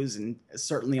shows, and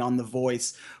certainly on The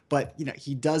Voice. But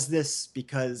he does this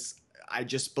because I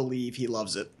just believe he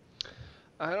loves it.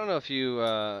 I don't know if you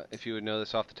would know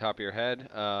this off the top of your head,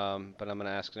 but I'm going to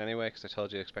ask it anyway because I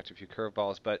told you to expect a few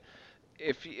curveballs. But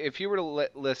if you were to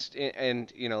list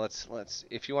and let's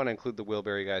if you want to include the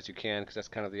Wilbury guys, you can, because that's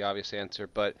kind of the obvious answer.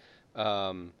 But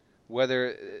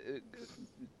whether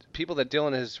people that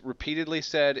Dylan has repeatedly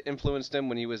said influenced him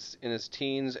when he was in his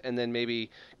teens, and then maybe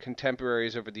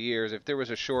contemporaries over the years, if there was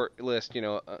a short list,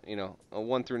 a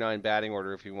 1 through 9 batting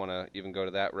order, if you want to even go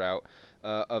to that route,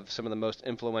 of some of the most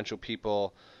influential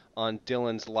people on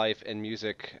Dylan's life and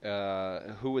music,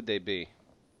 who would they be?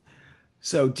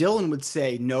 So Dylan would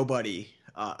say nobody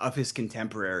of his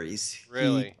contemporaries.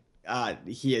 Really?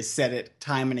 He has said it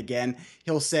time and again.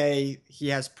 He'll say he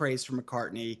has praise for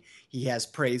McCartney. He has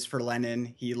praise for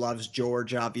Lennon. He loves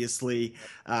George, obviously.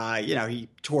 He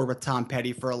toured with Tom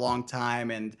Petty for a long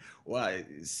time, and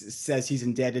says he's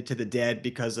indebted to the Dead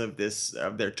because of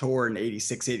their tour in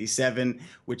 86, 87,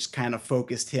 which kind of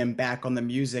focused him back on the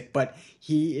music. But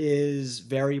he is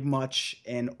very much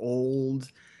an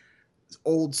old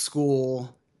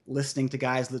school, listening to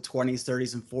guys in the 20s,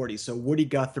 30s, and 40s. So Woody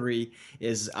Guthrie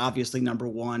is obviously number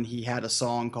one. He had a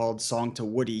song called Song to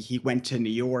Woody. He went to New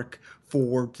York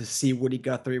to see Woody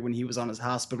Guthrie when he was on his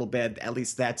hospital bed. At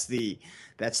least that's the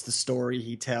story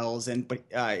he tells. But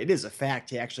it is a fact.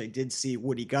 He actually did see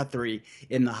Woody Guthrie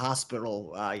in the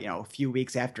hospital, a few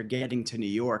weeks after getting to New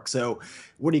York. So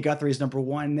Woody Guthrie is number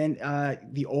one. And then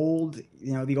the old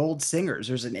singers.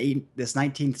 There's this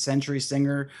 19th century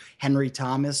singer, Henry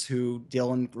Thomas, who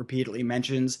Dylan repeatedly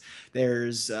mentions.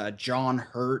 There's John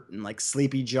Hurt and like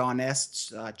Sleepy John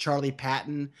Est, Charlie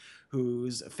Patton,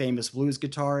 who's a famous blues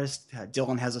guitarist.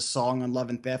 Dylan has a song on Love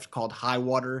and Theft called High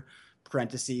Water,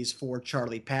 parentheses, for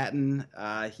Charlie Patton.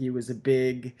 He was a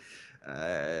big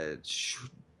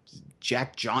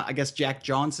Jack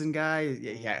Johnson guy.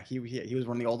 Yeah, he was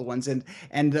one of the older ones.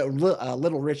 And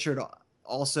Little Richard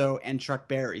also, and Chuck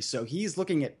Berry. So he's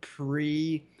looking at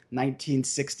pre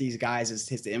 1960s guys as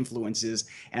his influences,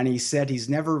 and he said he's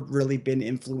never really been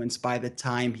influenced by the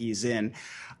time he's in.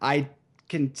 I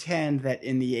contend that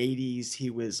in the 80s he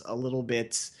was a little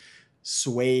bit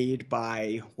swayed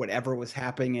by whatever was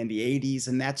happening in the 80s,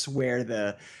 and that's where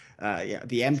the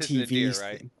It's his nadir, MTV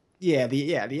right?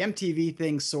 the MTV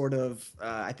thing sort of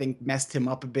I think messed him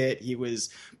up a bit. He was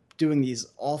doing these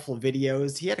awful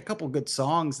videos. He had a couple good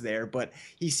songs there, but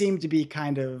he seemed to be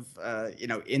kind of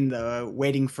in the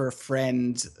Waiting for a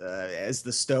Friend as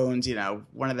the Stones,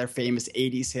 one of their famous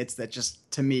 80s hits that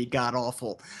just to me god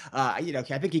awful. I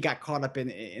think he got caught up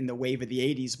in the wave of the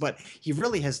 80s, but he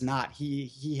really has not.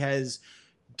 He has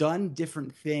done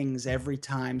different things every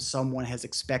time someone has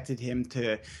expected him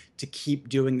to keep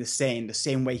doing the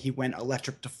same way he went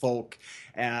electric to folk.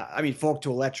 Folk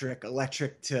to electric,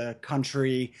 electric to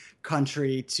country,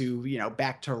 country to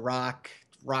back to rock,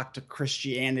 rock to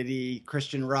Christianity,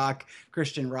 Christian rock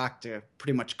to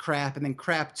pretty much crap, and then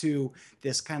crap to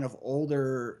this kind of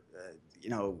older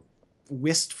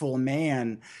wistful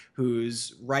man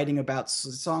who's writing about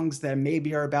songs that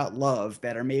maybe are about love,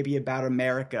 that are maybe about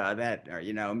America, that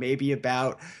are maybe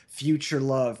about future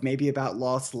love, maybe about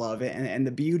lost love. And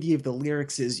the beauty of the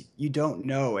lyrics is you don't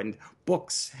know, and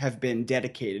books have been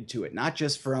dedicated to it, not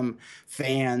just from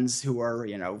fans who are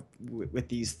with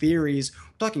these theories.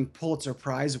 We're talking Pulitzer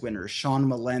Prize winners. Sean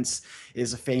Malentz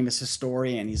is a famous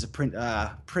historian. He's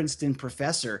a Princeton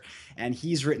professor, and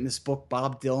he's written this book,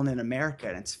 Bob Dylan in America,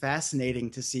 and it's fascinating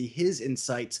to see his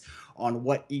insights on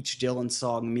what each Dylan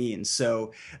song means.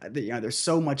 So, there's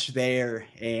so much there,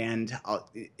 and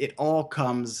it all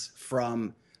comes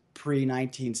from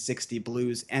pre-1960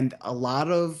 blues, and a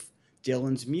lot of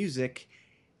Dylan's music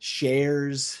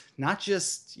shares not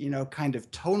just kind of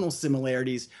tonal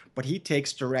similarities, but he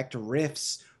takes direct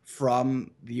riffs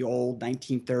from the old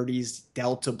 1930s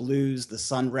Delta blues, the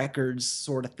Sun Records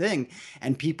sort of thing.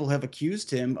 And people have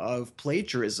accused him of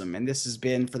plagiarism. And this has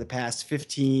been for the past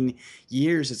 15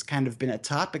 years. It's kind of been a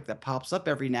topic that pops up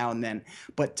every now and then.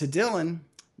 But to Dylan,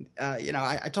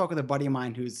 I talk with a buddy of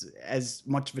mine who's as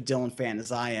much of a Dylan fan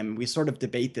as I am. We sort of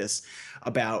debate this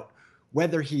about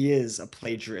whether he is a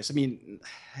plagiarist. I mean,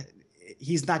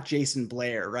 he's not Jason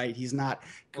Blair, right? He's not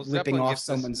ripping off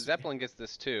someone's. Zeppelin gets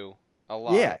this too. A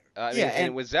lot. Yeah,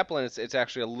 and with Zeppelin, it's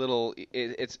actually a little.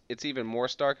 It's even more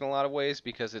stark in a lot of ways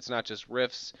because it's not just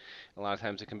riffs. A lot of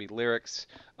times it can be lyrics.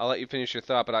 I'll let you finish your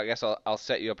thought, but I guess I'll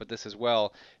set you up with this as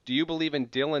well. Do you believe in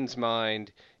Dylan's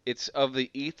mind? It's of the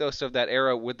ethos of that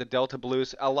era with the Delta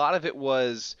blues. A lot of it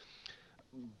was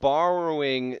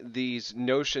borrowing these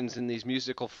notions and these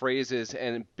musical phrases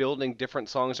and building different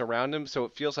songs around them. So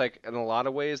it feels like in a lot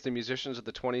of ways the musicians of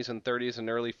the 20s and 30s and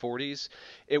early 40s,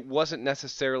 it wasn't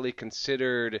necessarily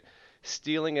considered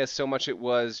stealing as so much it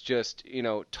was just,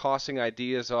 tossing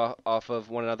ideas off of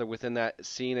one another within that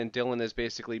scene. And Dylan is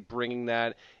basically bringing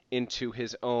that into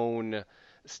his own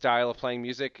style of playing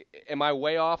music. Am I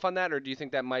way off on that, or do you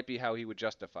think that might be how he would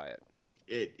justify it?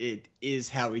 It is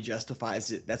how he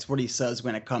justifies it. That's what he says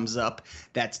when it comes up.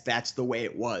 That's the way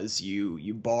it was.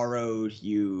 You borrowed,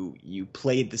 you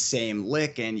played the same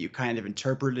lick, and you kind of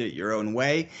interpreted it your own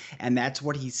way. And that's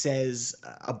what he says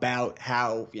about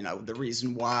how the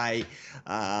reason why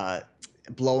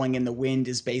Blowing in the Wind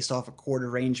is based off a chord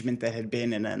arrangement that had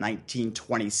been in a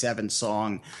 1927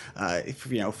 song,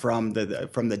 from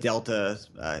the Delta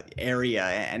area,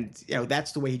 and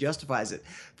that's the way he justifies it.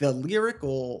 The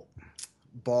lyrical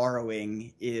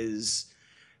borrowing is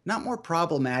not more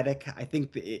problematic. I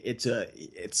think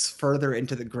it's further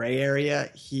into the gray area.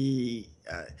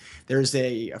 There's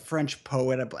a French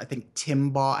poet, I think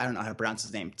Timbaugh. I don't know how to pronounce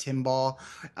his name, Timbaugh,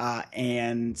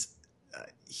 and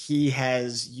he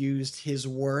has used his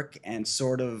work and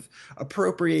sort of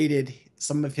appropriated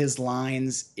some of his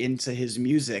lines into his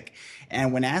music.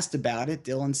 And when asked about it,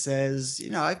 Dylan says,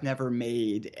 I've never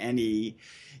made any.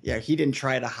 Yeah, he didn't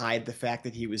try to hide the fact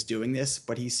that he was doing this,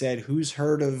 but he said, "Who's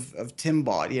heard of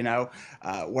Timbaugh?"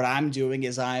 What I'm doing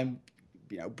is I'm,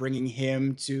 bringing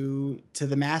him to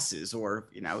the masses, or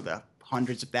the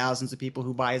hundreds of thousands of people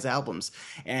who buy his albums,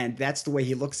 and that's the way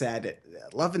he looks at it.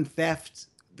 Love and Theft.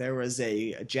 There was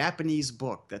a Japanese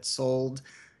book that sold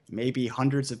maybe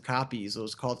hundreds of copies. It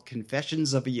was called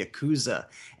Confessions of a Yakuza,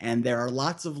 and there are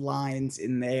lots of lines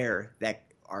in there that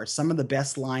are some of the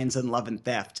best lines in Love and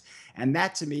Theft. And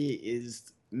that to me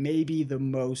is maybe the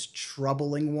most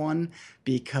troubling one,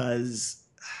 because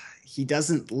he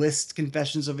doesn't list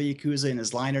Confessions of a Yakuza in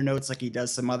his liner notes like he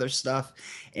does some other stuff.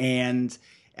 And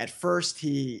at first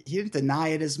he didn't deny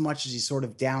it as much as he sort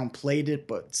of downplayed it,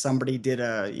 but somebody did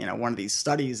one of these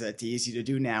studies that's easy to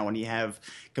do now when you have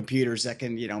computers that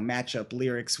can match up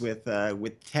lyrics with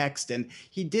text, and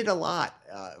he did a lot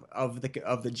of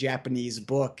the Japanese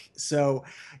book. So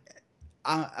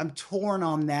I'm torn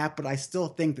on that, but I still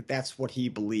think that that's what he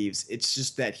believes. It's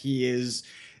just that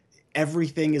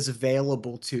everything is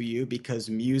available to you because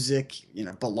music,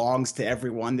 belongs to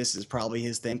everyone. This is probably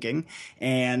his thinking.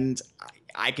 And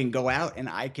I can go out and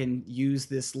I can use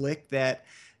this lick that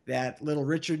Little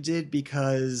Richard did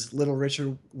because Little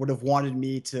Richard would have wanted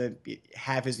me to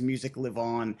have his music live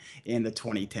on in the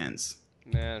 2010s.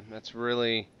 Man, that's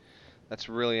really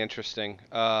interesting.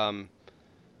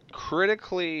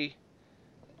 Critically,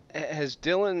 has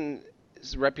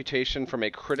Dylan's reputation from a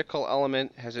critical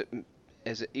element, has it,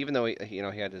 even though he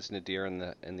had his nadir in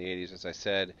the 80s, as I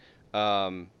said,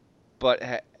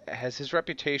 but has his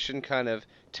reputation kind of,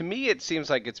 to me it seems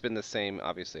like it's been the same.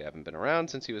 Obviously I haven't been around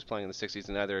since he was playing in the 60s,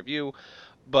 and neither of you,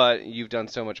 but you've done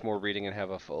so much more reading and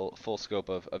have a full scope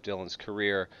of Dylan's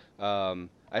career.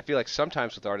 I feel like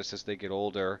sometimes with artists as they get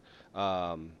older,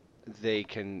 they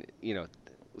can,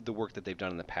 the work that they've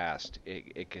done in the past,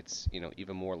 it gets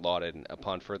even more lauded, and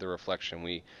upon further reflection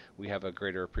we have a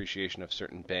greater appreciation of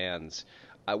certain bands.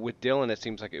 With Dylan, it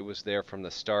seems like it was there from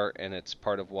the start, and it's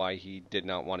part of why he did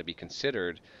not want to be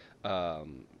considered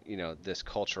this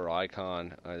cultural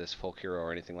icon, this folk hero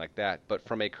or anything like that. But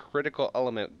from a critical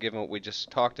element, given what we just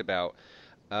talked about,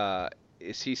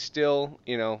 is he still,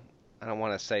 I don't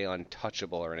want to say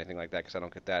untouchable or anything like that, because I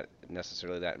don't get that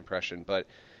necessarily that impression, but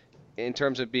in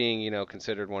terms of being,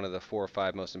 considered one of the 4 or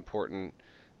 5 most important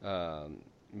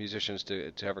musicians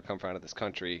to ever come out of this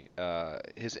country,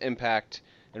 his impact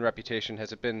and reputation,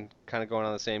 has it been kind of going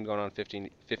on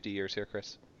 50 years here,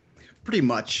 Chris? Pretty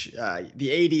much. The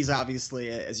 80s, obviously,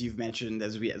 as you've mentioned,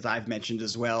 as I've mentioned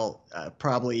as well,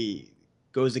 probably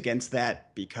goes against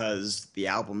that because the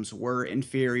albums were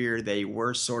inferior. They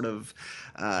were sort of,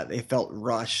 they felt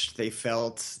rushed. They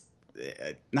felt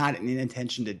not an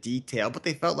intention to detail, but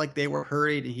they felt like they were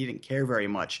hurried and he didn't care very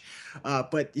much.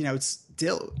 But, it's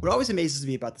still, what always amazes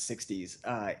me about the 60s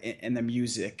and the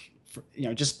music,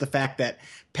 just the fact that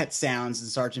Pet Sounds and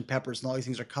Sgt. Pepper's and all these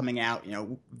things are coming out,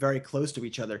 very close to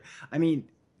each other. I mean,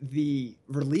 the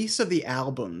release of the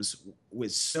albums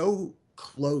was so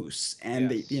close,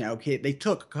 and yes. They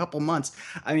took a couple months.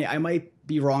 I mean, I might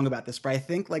be wrong about this, but I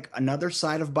think like Another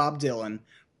Side of Bob Dylan,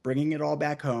 Bringing It All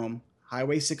Back Home,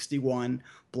 Highway 61,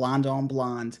 Blonde on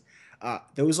Blonde,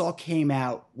 those all came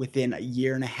out within a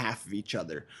year and a half of each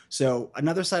other. So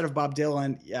Another Side of Bob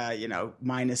Dylan,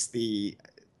 minus the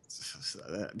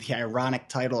ironic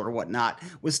title or whatnot,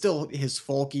 was still his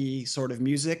folky sort of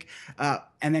music.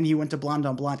 And then he went to Blonde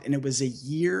on Blonde, and it was a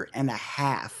year and a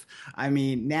half. I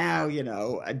mean, now,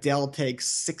 Adele takes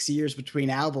 6 years between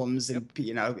albums, and,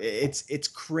 it's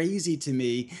crazy to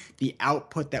me, the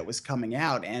output that was coming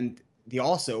out. And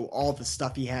also all the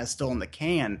stuff he has still in the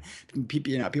can.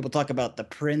 People talk about the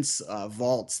Prince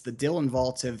vaults. The Dylan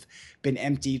vaults have been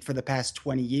emptied for the past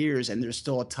 20 years, and there's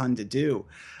still a ton to do.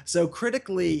 So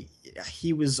critically,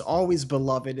 he was always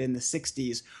beloved in the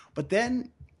 60s. But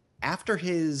then after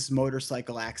his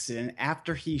motorcycle accident,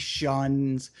 after he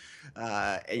shunned,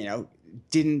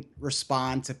 didn't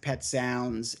respond to Pet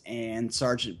Sounds and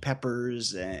Sgt.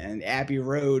 Pepper's and Abbey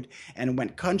Road and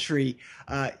went country,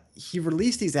 he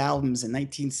released these albums in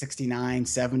 1969,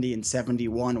 70, and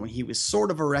 71 when he was sort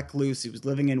of a recluse. He was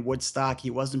living in Woodstock. He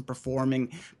wasn't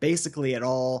performing basically at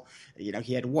all.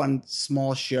 He had one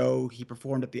small show. He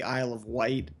performed at the Isle of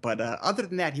Wight. But other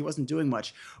than that, he wasn't doing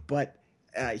much. But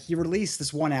he released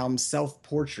this one album,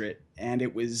 Self-Portrait, and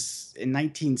it was in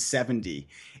 1970.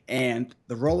 And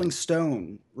the Rolling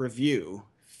Stone review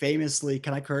famously,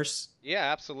 can I curse?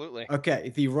 Yeah, absolutely.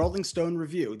 Okay, the Rolling Stone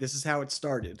review, this is how it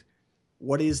started.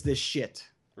 What is this shit?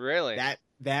 Really?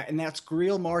 And that's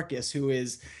Greil Marcus, who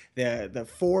is the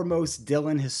foremost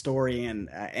Dylan historian.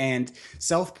 And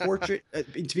Self-Portrait,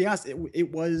 to be honest,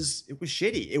 it was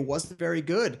shitty. It wasn't very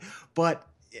good, but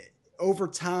over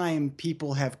time,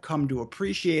 people have come to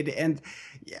appreciate it. And,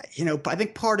 I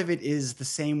think part of it is the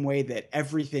same way that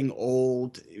everything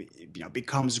old,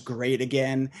 becomes great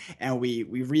again. And we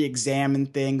re-examine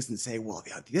things and say, well,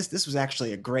 this was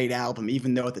actually a great album,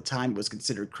 even though at the time it was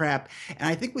considered crap. And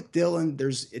I think with Dylan,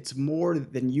 it's more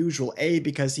than usual,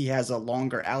 because he has a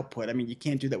longer output. I mean, you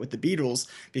can't do that with the Beatles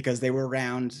because they were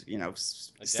around,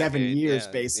 7 years,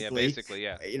 basically. Yeah, basically,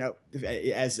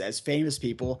 yeah. As famous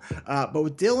people. But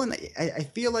with Dylan, I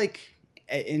feel like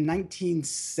in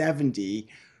 1970,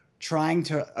 trying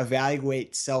to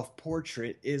evaluate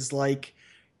Self-Portrait is like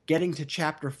getting to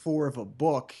chapter 4 of a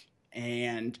book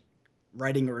and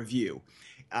writing a review.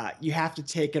 You have to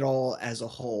take it all as a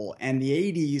whole. And the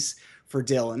 80s for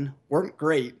Dylan weren't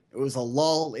great. It was a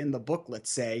lull in the book,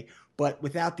 let's say. But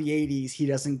without the 80s, he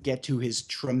doesn't get to his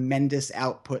tremendous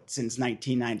output since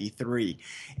 1993.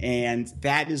 And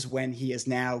that is when he is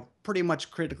now pretty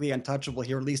much critically untouchable.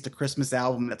 He released a Christmas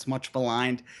album that's much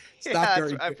maligned. It's not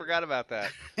very I forgot about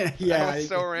that. yeah, That was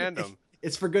so random.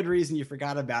 It's for good reason you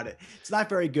forgot about it. It's not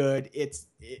very good. It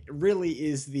really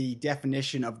is the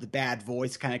definition of the bad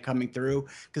voice kind of coming through.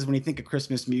 Because when you think of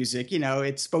Christmas music,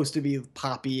 it's supposed to be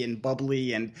poppy and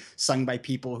bubbly and sung by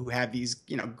people who have these,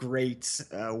 great,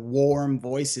 warm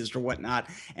voices or whatnot.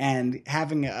 And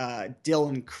having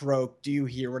Dylan croak, "Do you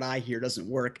hear what I hear?" doesn't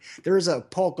work. There is a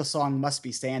polka song, "Must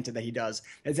Be Santa," that he does.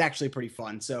 It's actually pretty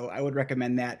fun. So I would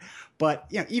recommend that.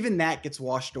 But, even that gets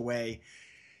washed away.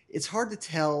 It's hard to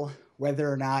tell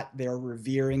whether or not they're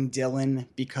revering Dylan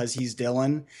because he's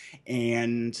Dylan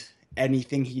and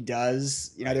anything he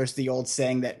does. There's the old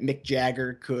saying that Mick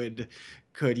Jagger could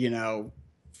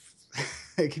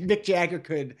Mick Jagger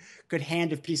could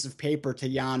hand a piece of paper to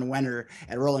Jan Wenner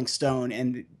at Rolling Stone,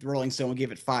 and Rolling Stone will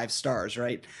give it 5 stars,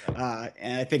 right?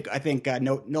 And I think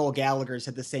Noel Gallagher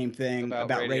said the same thing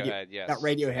about Radiohead. Yes. About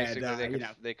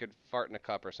Radiohead. They could fart in a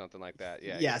cup or something like that.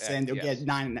 Yeah. Yes, and they'll get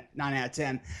 9 out of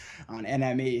 10 on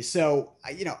NME. So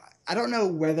I don't know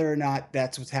whether or not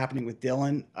that's what's happening with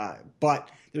Dylan, but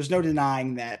there's no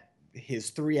denying that his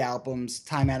 3 albums,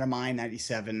 Time Out of Mind,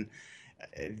 97.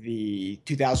 The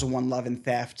 2001 Love and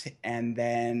Theft, and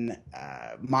then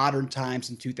Modern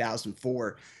Times in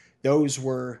 2004. Those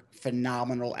were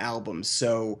phenomenal albums.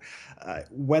 So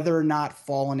whether or not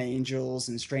Fallen Angels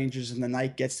and Strangers in the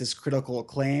Night gets this critical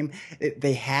acclaim,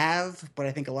 they have, but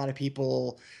I think a lot of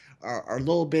people are a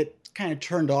little bit kind of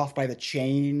turned off by the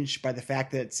change, by the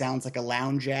fact that it sounds like a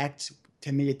lounge act.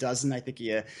 To me, it doesn't. I think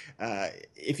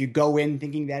if you go in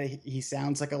thinking that he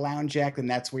sounds like a lounge act, then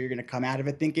that's where you're going to come out of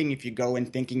it thinking. If you go in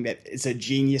thinking that it's a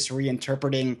genius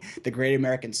reinterpreting the Great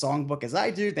American Songbook, as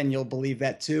I do, then you'll believe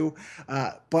that too.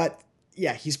 But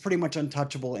yeah, he's pretty much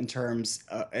untouchable in terms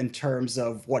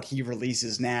of what he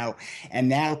releases now. And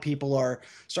now people are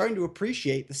starting to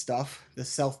appreciate the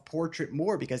self-portrait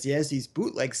more, because he has these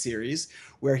bootleg series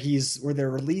where they're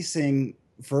releasing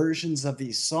versions of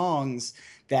these songs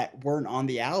that weren't on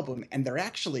the album, and they're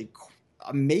actually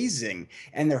amazing,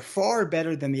 and they're far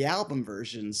better than the album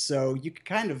versions. So you can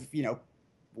kind of,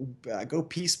 go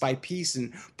piece by piece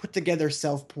and put together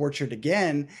Self-Portrait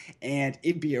again, and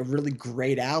it'd be a really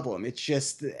great album. It's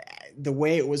just the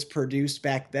way it was produced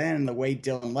back then and the way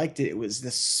Dylan liked it. It was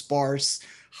this sparse,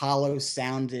 hollow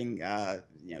sounding,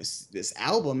 this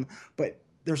album, but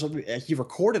he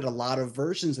recorded a lot of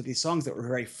versions of these songs that were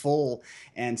very full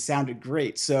and sounded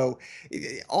great. So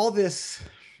all this,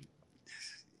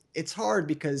 it's hard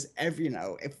because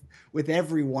with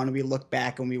everyone we look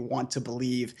back and we want to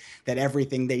believe that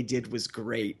everything they did was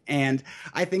great. And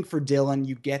I think for Dylan,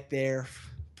 you get there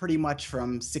pretty much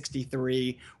from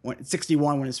 61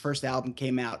 when his first album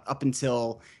came out up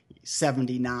until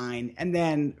 79, and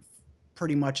then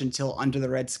pretty much until Under the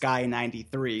Red Sky in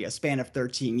 93, a span of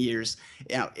 13 years.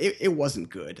 It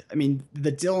wasn't good. I mean,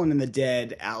 the Dylan and the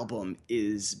Dead album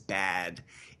is bad.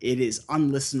 It is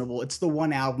unlistenable. It's the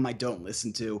one album I don't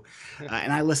listen to.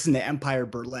 And I listen to Empire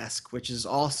Burlesque, which is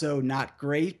also not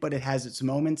great, but it has its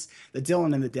moments. The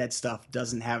Dylan and the Dead stuff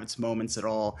doesn't have its moments at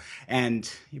all.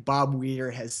 And Bob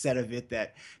Weir has said of it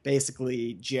that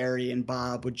basically Jerry and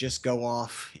Bob would just go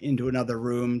off into another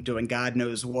room doing God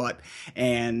knows what,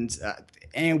 and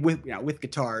with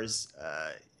guitars,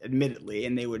 admittedly,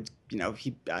 and they would,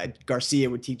 Garcia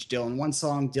would teach Dylan one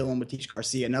song, Dylan would teach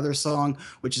Garcia another song,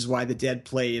 which is why the Dead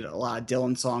played a lot of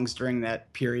Dylan songs during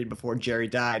that period before Jerry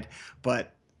died.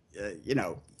 But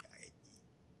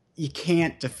you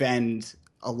can't defend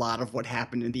a lot of what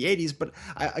happened in the 80s. But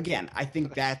I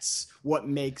think that's what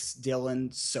makes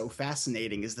Dylan so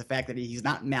fascinating, is the fact that he's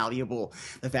not malleable,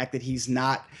 the fact that he's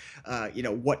not,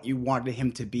 what you wanted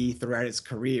him to be throughout his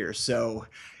career. So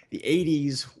the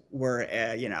 80s were,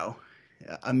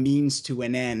 a means to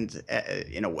an end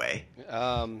in a way.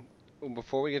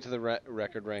 Before we get to the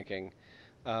record ranking,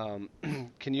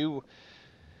 can you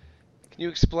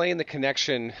explain the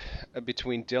connection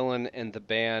between Dylan and the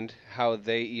band, how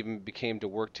they even became to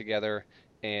work together,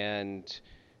 and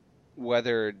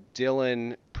whether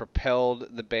Dylan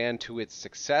propelled the band to its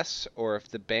success, or if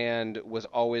the band was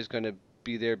always going to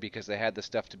be there because they had the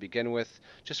stuff to begin with?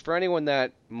 Just for anyone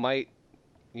that might,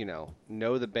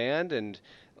 know the band and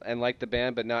like the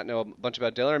band but not know a bunch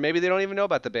about Dylan, or maybe they don't even know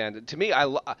about the band. To me,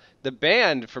 the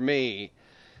band, for me,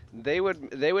 They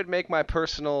would make my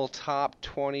personal top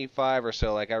 25 or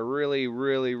so. Like I really,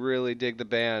 really, really dig the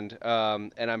band,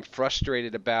 and I'm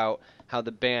frustrated about how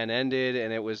the band ended,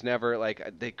 and it was never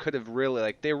like they could have really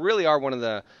like they really are one of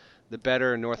the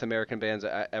better North American bands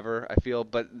ever, I feel,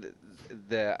 but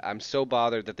I'm so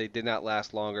bothered that they did not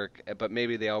last longer. But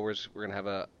maybe they always were gonna have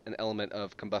an element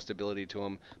of combustibility to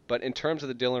them. But in terms of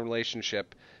the Dylan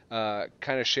relationship,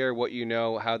 kind of share what you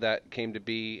know, how that came to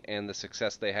be, and the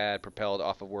success they had propelled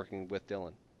off of working with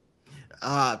Dylan.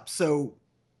 So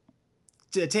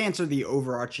to answer the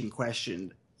overarching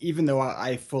question, even though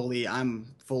I'm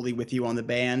fully with you on the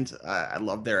band. I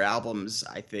love their albums.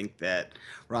 I think that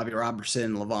Robbie Robertson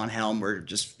and Levon Helm were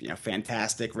just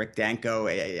fantastic. Rick Danko,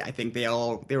 I think they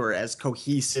were as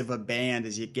cohesive a band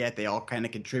as you get. They all kind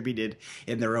of contributed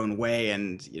in their own way,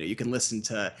 and you can listen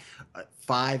to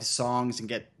 5 songs and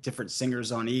get different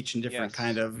singers on each and different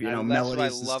kind of melodies. That's and what I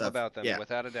love stuff. about them, Yeah.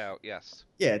 without a doubt. Yes.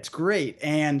 Yeah, it's great.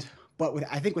 But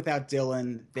I think without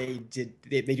Dylan, they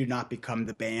do not become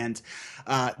the band.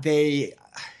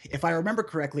 If I remember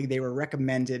correctly, they were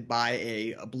recommended by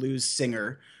a blues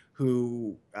singer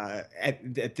who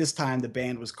at this time the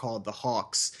band was called the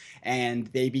Hawks, and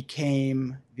they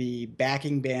became the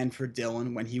backing band for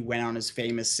Dylan when he went on his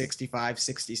famous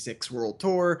 65-66 world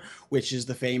tour, which is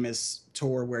the famous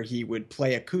tour where he would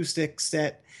play acoustic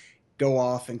set, go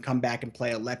off and come back and play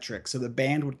electric. So the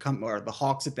band would come, or the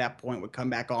Hawks at that point would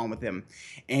come back on with him.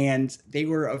 And they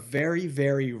were a very,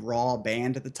 very raw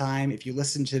band at the time. If you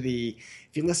listen to the,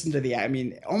 I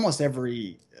mean, almost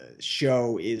every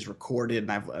show is recorded,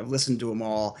 and I've listened to them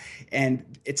all, and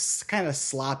it's kind of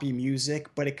sloppy music,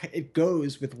 but it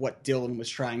goes with what Dylan was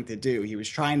trying to do. He was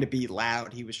trying to be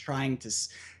loud. He was trying to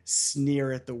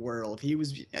sneer at the world. He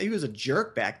was a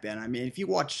jerk back then. I mean, if you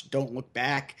watch Don't Look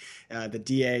Back, the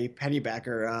D.A.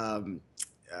 Pennybacker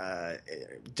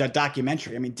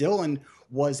documentary, I mean, Dylan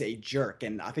was a jerk,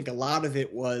 and I think a lot of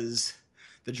it was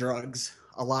the drugs.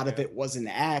 A lot of it was an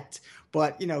act,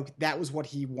 but that was what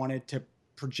he wanted to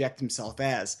project himself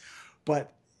as.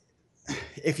 But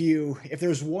if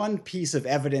there's one piece of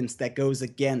evidence that goes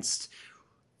against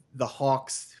the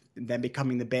Hawks them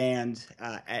becoming the band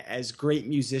as great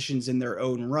musicians in their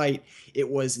own right, it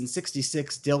was in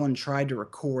 '66 Dylan tried to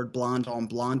record Blonde on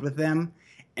Blonde with them,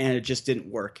 and it just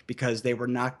didn't work because they were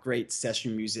not great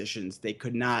session musicians. They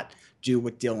could not do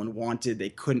what Dylan wanted.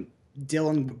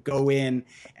 Dylan would go in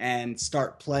and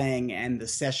start playing, and the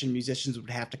session musicians would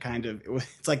have to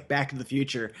it's like Back to the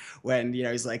Future when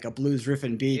he's like a blues riff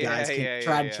and B guys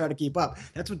try to keep up.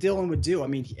 That's what Dylan would do. I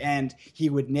mean, and he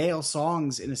would nail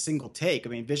songs in a single take. I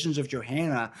mean, Visions of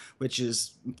Johanna, which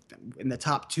is in the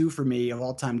top 2 for me of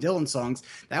all time Dylan songs,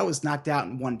 that was knocked out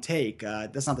in one take.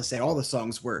 That's not to say all the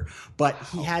songs were, but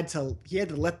he had to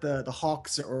let the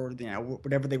Hawks or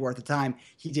whatever they were at the time.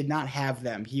 He did not have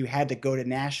them. He had to go to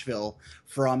Nashville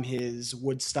from his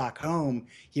Woodstock home.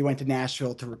 He went to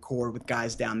Nashville to record with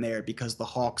guys down there because the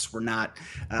Hawks were not,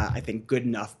 I think, good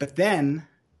enough. But then,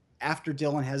 after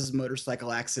Dylan has his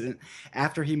motorcycle accident,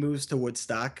 after he moves to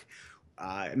Woodstock,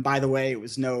 and by the way, it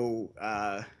was no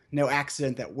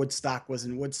accident that Woodstock was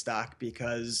in Woodstock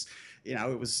because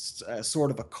it was sort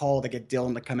of a call to get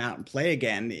Dylan to come out and play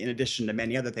again, in addition to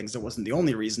many other things. It wasn't the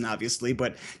only reason, obviously,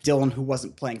 but Dylan, who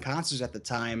wasn't playing concerts at the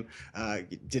time,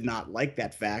 did not like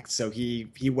that fact. So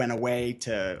he went away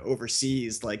to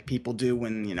overseas like people do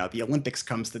when, the Olympics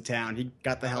comes to town. He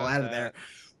got the hell out of there.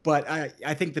 But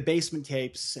I think the Basement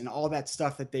Tapes and all that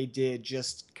stuff that they did,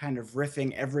 just kind of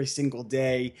riffing every single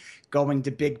day, going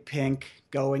to Big Pink,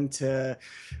 going to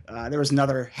there was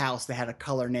another house that had a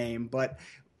color name, but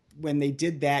when they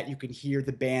did that, you can hear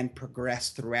the band progress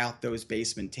throughout those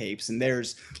Basement Tapes. And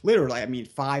there's literally,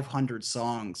 500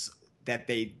 songs that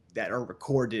are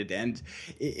recorded. And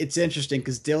it's interesting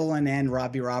because Dylan and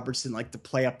Robbie Robertson like to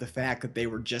play up the fact that they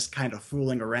were just kind of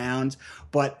fooling around.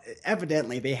 But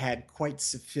evidently they had quite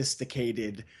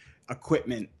sophisticated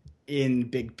equipment in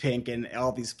Big Pink and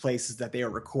all these places that they are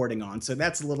recording on. So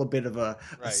that's a little bit of a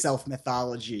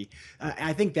self-mythology.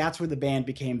 I think that's where the band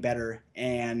became better,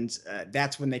 and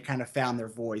that's when they kind of found their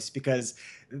voice, because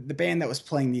the band that was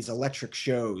playing these electric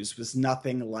shows was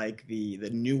nothing like the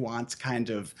nuanced kind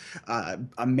of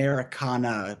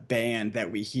Americana band that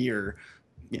we hear,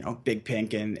 Big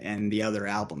Pink and the other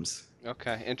albums.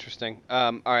 Okay, interesting.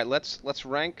 All right, let's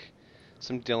rank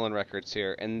some Dylan records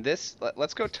here, and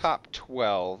let's go top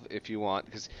 12 if you want,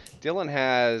 because Dylan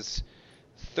has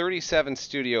 37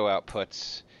 studio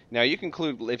outputs. Now you can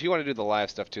include, if you want to do the live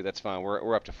stuff too, that's fine.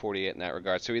 We're up to 48 in that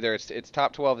regard. So either it's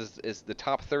top 12 is the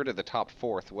top third or the top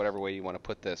fourth, whatever way you want to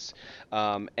put this.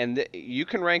 And you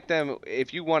can rank them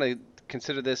if you want to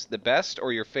consider this the best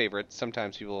or your favorite?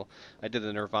 Sometimes people, I did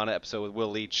the Nirvana episode with Will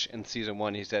Leach in season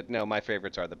 1. He said, no, my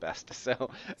favorites are the best.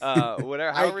 So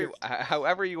whatever, I agree.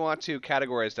 however you want to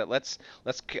categorize that, let's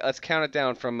count it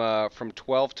down from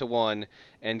 12 to 1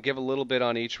 and give a little bit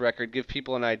on each record, give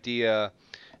people an idea.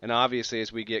 And obviously,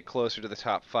 as we get closer to the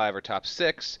top 5 or top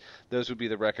 6, those would be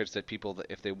the records that people,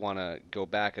 if they want to go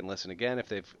back and listen again, if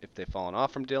they've fallen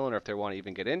off from Dylan, or if they want to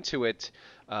even get into it,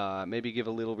 maybe give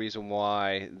a little reason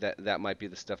why that might be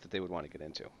the stuff that they would want to get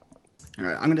into. All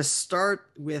right, I'm going to start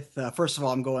with first of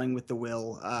all, I'm going with the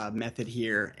Will method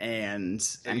here, and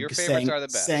So your favorites are the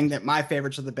best. Saying that my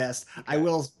favorites are the best.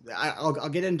 Okay. I'll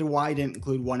get into why I didn't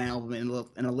include one album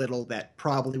in a little that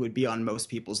probably would be on most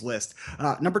people's list.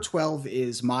 Number 12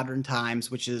 is Modern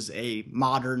Times, which is a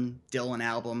modern Dylan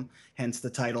album, hence the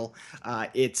title.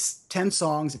 It's 10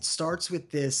 songs. It starts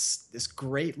with this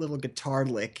great little guitar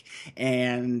lick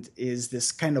and is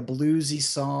this kind of bluesy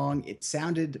song. It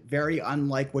sounded very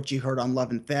unlike what you heard on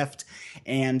Love and Theft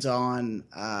and on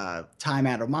Time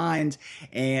Out of Mind,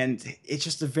 and it's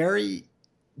just a very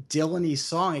Dylan-y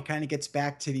song. It kind of gets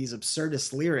back to these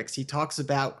absurdist lyrics. He talks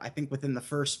about, I think within the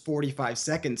first 45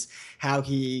 seconds, how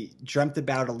he dreamt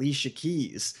about Alicia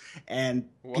Keys, and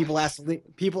people asked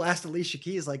Alicia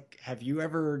Keys, like, has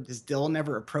Dylan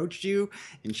ever approached you?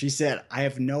 And she said, I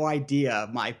have no idea.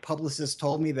 My publicist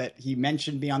told me that he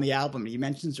mentioned me on the album. He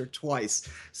mentions her twice.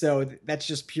 So that's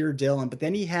just pure Dylan. But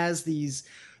then he has these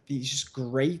just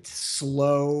great,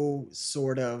 slow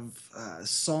sort of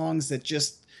songs that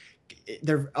just,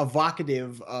 they're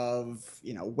evocative of,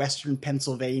 Western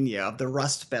Pennsylvania, of the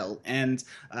Rust Belt. And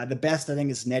the best, I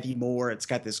think, is Nettie Moore. It's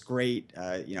got this great,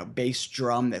 bass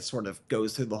drum that sort of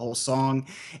goes through the whole song.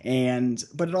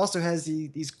 But it also has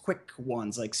these quick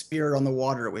ones like Spirit on the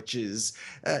Water, which is,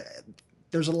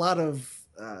 there's a lot of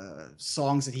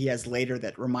songs that he has later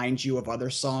that remind you of other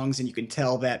songs, and you can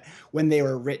tell that when they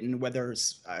were written, whether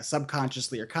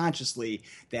subconsciously or consciously,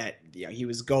 that he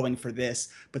was going for this.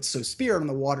 But so Spirit on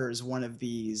the Water is one of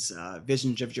these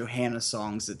Visions of Johanna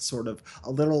songs that's sort of a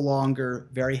little longer,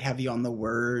 very heavy on the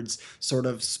words, sort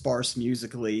of sparse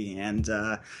musically, and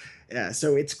yeah,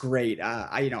 so it's great.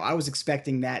 I was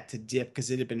expecting that to dip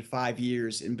because it had been 5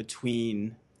 years in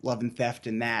between Love and Theft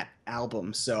and that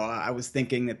album. So I was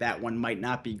thinking that one might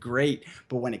not be great,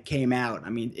 but when it came out, I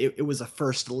mean, it was a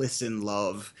first listen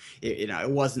love. It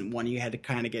wasn't one you had to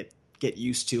kind of get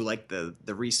used to like the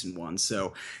recent one.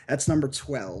 So that's number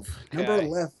 12. Okay. Number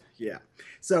 11. Yeah.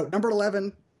 So number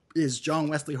 11 is John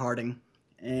Wesley Harding.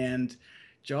 And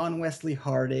John Wesley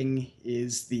Harding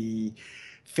is the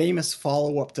famous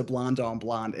follow-up to Blonde on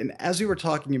Blonde. And as we were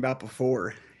talking about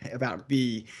before, about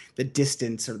the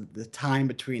distance or the time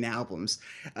between albums,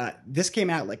 this came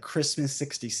out like Christmas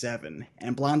 67,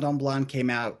 and Blonde on Blonde came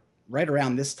out right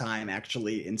around this time,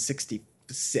 actually, in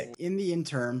 66. In the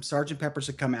interim, Sgt. Pepper's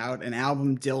had come out, an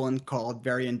album Dylan called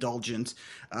Very Indulgent.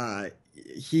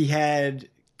 He had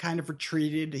kind of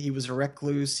retreated. He was a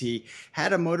recluse. He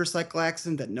had a motorcycle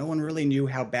accident that no one really knew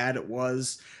how bad it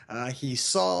was. He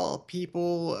saw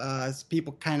people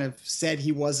kind of said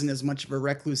he wasn't as much of a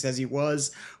recluse as he was,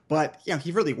 but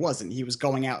he really wasn't. He was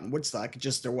going out in Woodstock.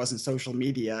 Just there wasn't social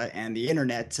media and the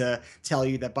internet to tell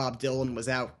you that Bob Dylan was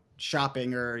out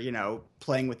shopping or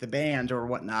playing with the band or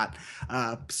whatnot.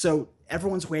 So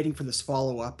everyone's waiting for this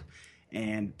follow-up,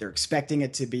 and they're expecting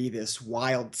it to be this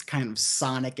wild kind of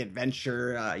sonic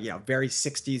adventure, very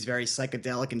 60s, very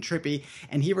psychedelic and trippy.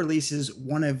 And he releases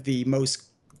one of the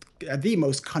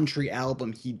most country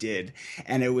album he did,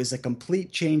 and it was a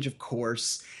complete change of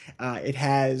course. It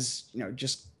has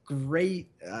just great,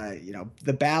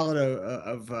 the ballad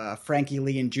of Frankie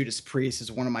Lee and Judas Priest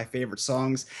is one of my favorite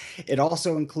songs. It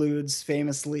also includes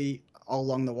famously All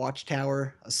Along the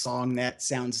Watchtower, a song that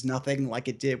sounds nothing like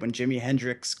it did when Jimi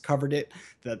Hendrix covered it.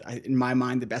 In my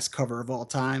mind, the best cover of all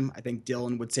time. I think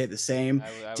Dylan would say the same.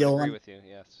 I would agree with you,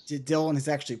 yes. Dylan has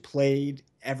actually played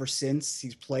ever since.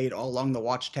 He's played All Along the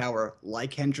Watchtower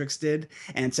like Hendrix did,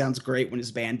 and it sounds great when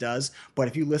his band does. But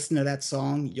if you listen to that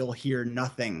song, you'll hear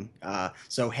nothing.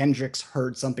 So Hendrix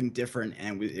heard something different,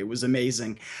 and it was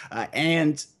amazing.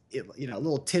 And a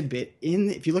little tidbit,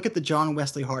 if you look at the John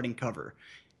Wesley Harding cover,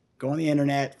 go on the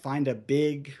internet, find a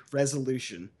big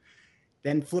resolution,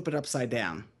 then flip it upside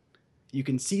down. You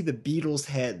can see the Beatles'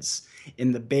 heads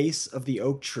in the base of the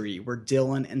oak tree where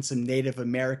Dylan and some Native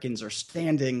Americans are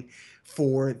standing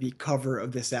for the cover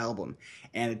of this album.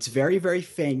 And it's very, very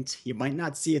faint. You might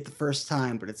not see it the first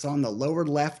time, but it's on the lower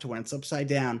left when it's upside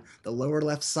down. The lower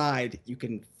left side, you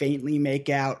can faintly make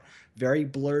out very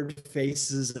blurred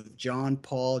faces of John,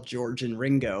 Paul, George, and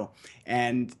Ringo.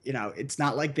 And, it's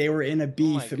not like they were in a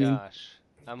beef. Oh my gosh.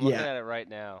 I'm looking at it right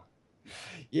now.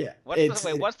 Yeah,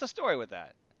 What's the story with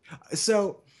that?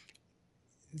 so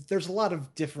there's a lot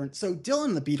of different. So Dylan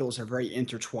and the Beatles are very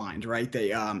intertwined, right?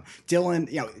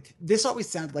 Dylan, this always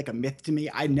sounded like a myth to me.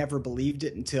 I never believed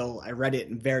it until I read it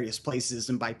in various places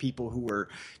and by people who were,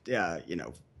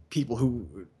 people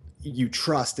who you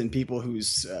trust and people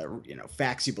whose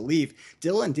facts you believe.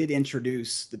 Dylan did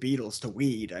introduce the Beatles to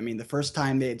weed. I mean, the first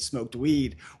time they had smoked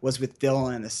weed was with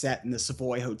Dylan in a set in the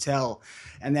Savoy Hotel,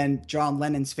 and then John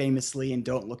Lennon's famously in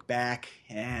Don't Look Back,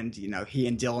 and he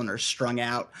and Dylan are strung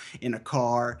out in a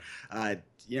car.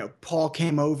 Paul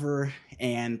came over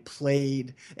and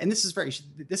played, and this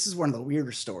is one of the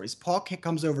weirder stories. Paul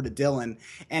comes over to Dylan,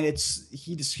 and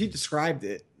he described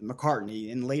it, McCartney,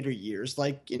 in later years,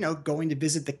 like going to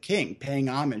visit the king, paying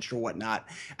homage or whatnot.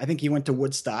 I think he went to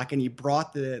Woodstock, and he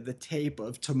brought the tape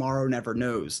of Tomorrow Never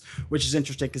Knows, which is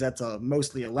interesting because that's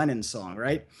mostly a Lennon song,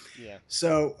 right? Yeah.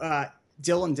 So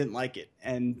Dylan didn't like it,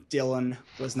 and Dylan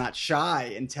was not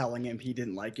shy in telling him he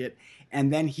didn't like it.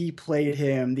 And then he played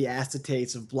him the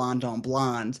acetates of Blonde on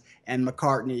Blonde, and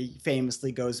McCartney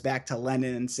famously goes back to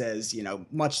Lennon and says,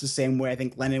 much the same way I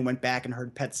think Lennon went back and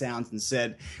heard Pet Sounds and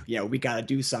said, we got to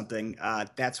do something.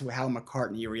 That's how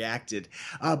McCartney reacted.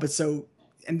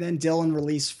 And then Dylan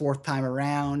released Fourth Time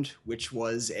Around, which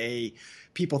was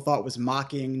people thought was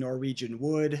mocking Norwegian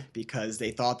Wood because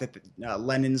they thought that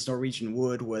Lennon's Norwegian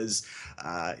Wood was,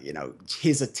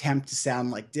 his attempt to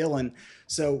sound like Dylan.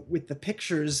 So with the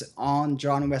pictures on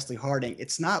John Wesley Harding,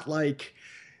 it's not like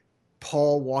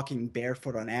Paul walking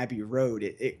barefoot on Abbey Road.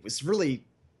 It was really,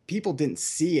 people didn't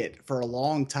see it for a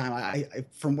long time. I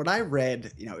from what I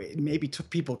read, it maybe took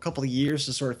people a couple of years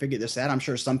to sort of figure this out. I'm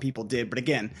sure some people did, but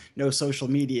again, no social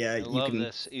media. I love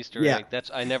this Easter egg.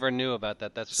 I never knew about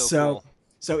that. That's so cool.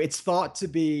 So it's thought to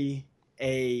be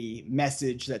a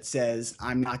message that says,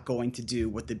 I'm not going to do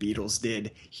what the Beatles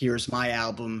did. Here's my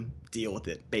album. Deal with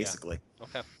it, basically. Yeah.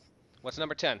 Okay. What's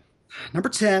number 10? Number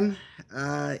 10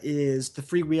 is The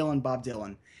Freewheelin' Bob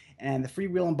Dylan. And The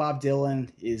Freewheelin' Bob Dylan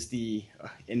is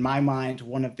in my mind,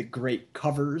 one of the great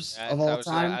covers of all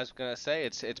time. I was going to say,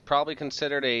 it's probably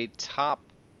considered a top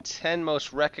 10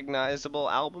 most recognizable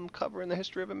album cover in the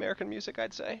history of American music,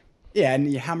 I'd say. Yeah,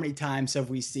 and how many times have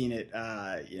we seen it,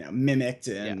 mimicked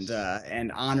and Yes.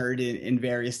 And honored in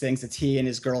various things? It's he and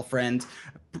his girlfriend,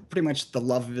 pretty much the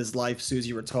love of his life,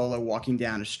 Susie Rotolo, walking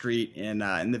down a street in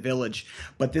the Village.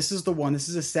 But this is the one. This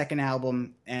is a second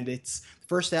album, and the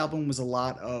first album was a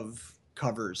lot of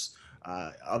covers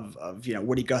of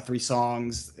Woody Guthrie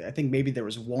songs. I think maybe there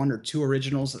was one or two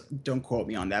originals. Don't quote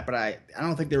me on that, but I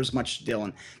don't think there was much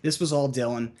Dylan. This was all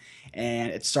Dylan, and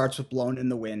it starts with "Blowin' in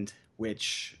the Wind,"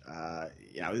 which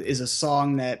is a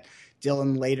song that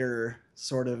Dylan later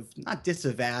sort of not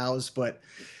disavows, but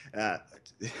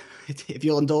if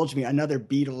you'll indulge me, another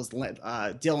Beatles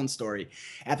Dylan story.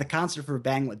 At the concert for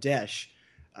Bangladesh,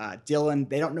 Dylan,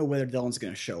 they don't know whether Dylan's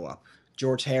going to show up.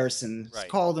 George Harrison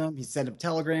called him. He sent him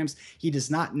telegrams. He does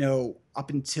not know up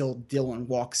until Dylan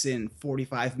walks in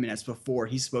 45 minutes before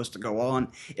he's supposed to go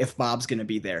on if Bob's going to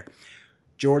be there.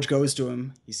 George goes to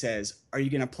him. He says, "Are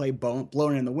you going to play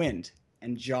Blowin' in the Wind?"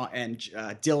 And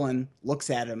Dylan looks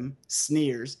at him,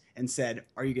 sneers, and said,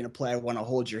 "Are you going to play I Want to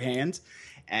Hold Your Hand?"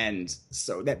 And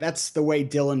so that's the way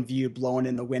Dylan viewed Blowin'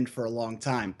 in the Wind for a long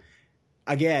time.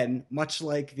 Again, much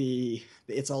like the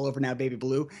It's All Over Now, Baby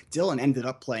Blue, Dylan ended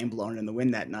up playing Blowin' in the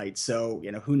Wind that night. So,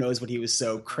 who knows what he was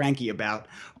so cranky about.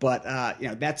 But,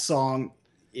 that song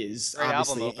is great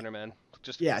obviously... album opener, man.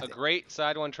 Just a great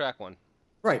side one, track one.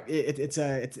 Right. It's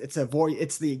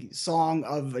the song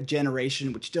of a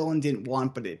generation, which Dylan didn't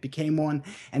want, but it became one.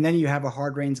 And then you have A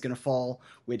Hard Rain's Gonna Fall,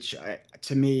 which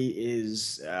to me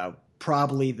is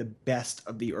probably the best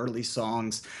of the early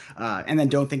songs. And then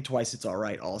Don't Think Twice, It's All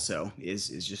Right also is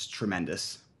just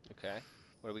tremendous. Okay.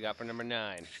 What do we got for number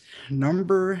 9?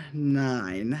 Number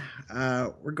 9,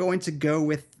 we're going to go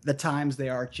with The Times They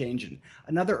Are Changin'.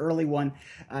 Another early one.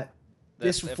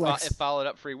 This reflects... It followed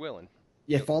up Freewheelin'.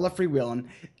 Yeah, Fall of Freewheelin'.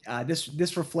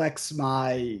 This reflects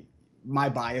my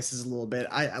biases a little bit.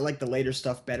 I like the later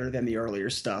stuff better than the earlier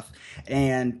stuff.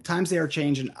 And Times They Are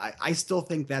Changin', I still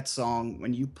think that song,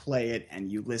 when you play it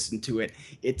and you listen to it,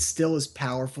 it's still as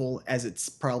powerful as it's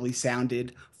probably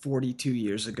sounded 42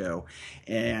 years ago.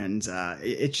 And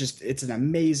it's an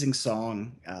amazing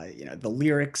song. The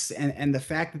lyrics and the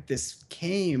fact that this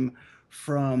came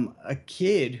from a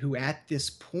kid who at this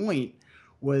point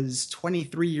was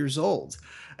 23 years old.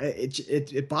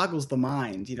 It boggles the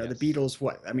mind. Yes. The Beatles,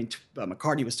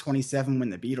 McCartney was 27 when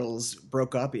the Beatles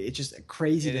broke up. It's just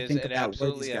crazy to think about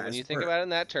where these guys when you think about it in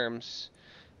that terms,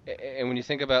 And when you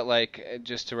think about like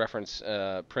just to reference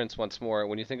Prince once more,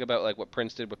 when you think about like what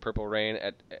Prince did with Purple Rain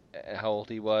at how old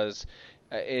he was,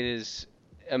 it is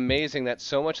amazing that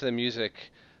so much of the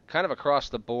music, kind of across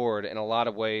the board in a lot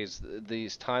of ways,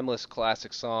 these timeless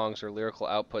classic songs or lyrical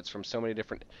outputs from so many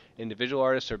different individual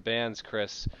artists or bands,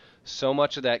 Chris, so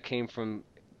much of that came from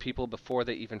people before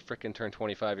they even frickin' turned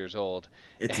 25 years old.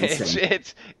 It's It's insane.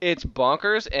 it's it's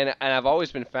bonkers, and I've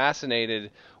always been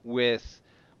fascinated with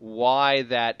why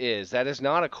that is. That is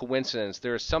not a coincidence.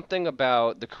 There is something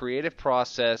about the creative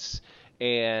process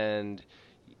and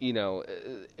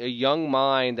a young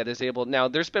mind that is able. Now,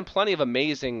 there's been plenty of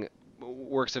amazing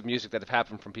works of music that have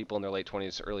happened from people in their late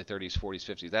 20s, early 30s, 40s,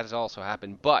 50s. That has also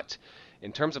happened. But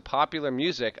in terms of popular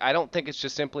music, I don't think it's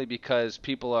just simply because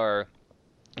people are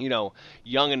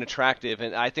young and attractive,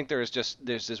 and I think there's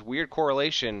this weird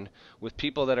correlation with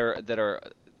people that are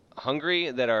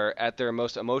hungry, that are at their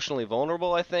most emotionally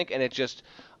vulnerable, I think, and it just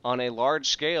on a large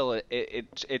scale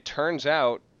it turns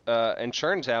out and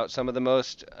churns out some of the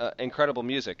most incredible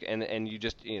music, and you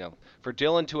just for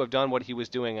Dylan to have done what he was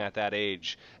doing at that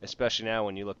age, especially now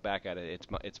when you look back at it,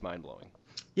 it's mind blowing.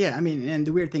 Yeah, I mean, and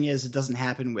the weird thing is, it doesn't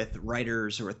happen with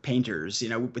writers or with painters,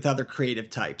 with other creative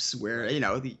types where,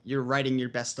 Right. you're writing your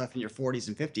best stuff in your 40s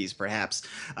and 50s, perhaps.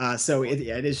 So it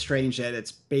is strange that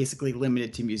it's basically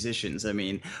limited to musicians. I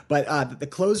mean, but the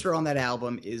closer on that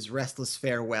album is Restless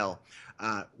Farewell,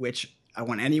 which I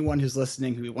want anyone who's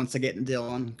listening who wants to get in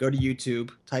Dylan, go to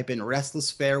YouTube, type in Restless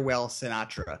Farewell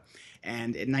Sinatra.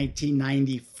 And in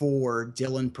 1994,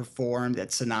 Dylan performed at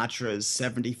Sinatra's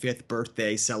 75th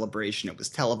birthday celebration. It was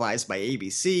televised by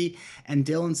ABC, and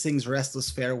Dylan sings Restless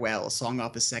Farewell, a song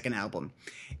off his second album.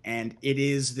 And it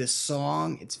is this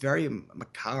song, it's very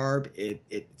macabre.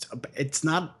 It's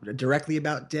not directly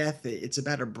about death, it's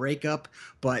about a breakup,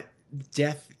 but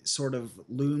death sort of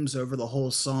looms over the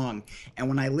whole song. And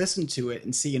when I listen to it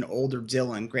and see an older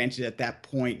Dylan, granted at that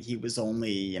point he was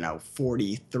only,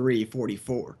 43,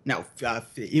 44. No,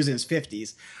 he was in his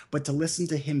 50s. But to listen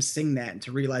to him sing that and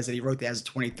to realize that he wrote that as a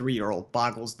 23-year-old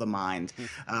boggles the mind.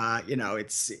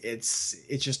 It's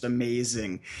just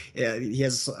amazing. He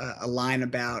has a line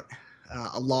about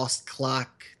a lost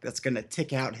clock that's going to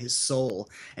tick out his soul.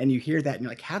 And you hear that and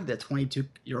you're like, how did that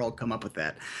 22-year-old come up with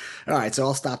that? All right, so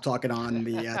I'll stop talking on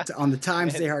the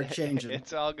times they are changing.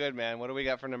 It's all good, man. What do we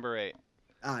got for number 8?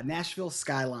 Nashville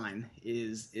Skyline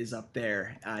is up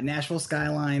there. Nashville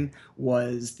Skyline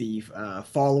was the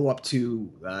follow up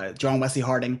to John Wesley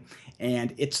Harding,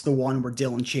 and it's the one where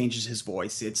Dylan changes his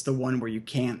voice. It's the one where you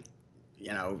can't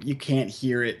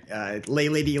hear it. Lay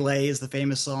Lady Lay is the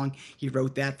famous song. He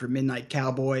wrote that for Midnight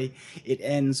Cowboy. It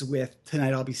ends with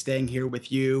Tonight I'll Be Staying Here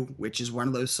With You, which is one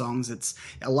of those songs that's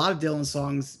a lot of Dylan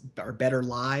songs are better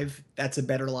live. That's a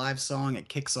better live song. It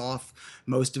kicks off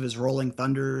most of his Rolling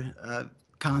Thunder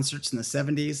concerts in the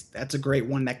 70s. That's a great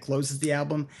one that closes the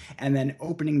album. And then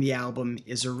opening the album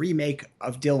is a remake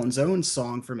of Dylan's own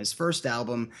song from his first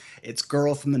album. It's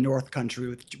Girl from the North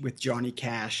Country with Johnny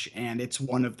Cash, and it's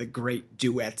one of the great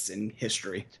duets in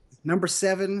history. Number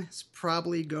 7 is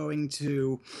probably going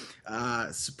to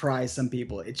surprise some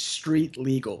people. It's Street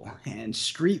Legal. And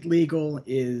Street Legal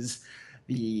is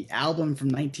the album from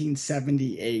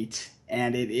 1978,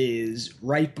 and it is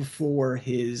right before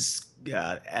his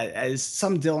as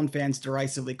some Dylan fans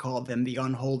derisively called them, the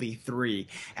Unholy Three,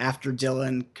 after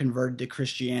Dylan converted to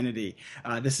Christianity.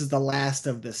 This is the last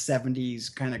of the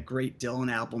 70s kind of great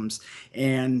Dylan albums,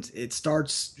 and it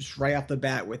starts just right off the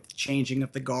bat with Changing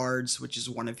of the Guards, which is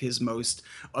one of his most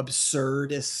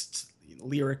absurdist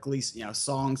lyrically,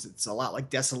 songs. It's a lot like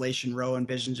Desolation Row and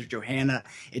Visions of Johanna.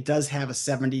 It does have a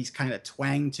 70s kind of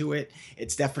twang to it.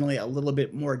 It's definitely a little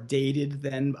bit more dated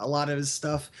than a lot of his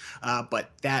stuff,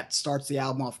 but that starts the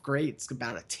album off great. It's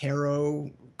about a tarot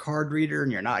card reader,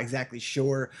 and you're not exactly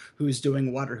sure who's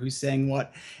doing what or who's saying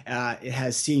what. It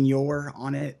has Senor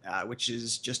on it, which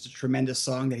is just a tremendous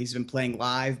song that he's been playing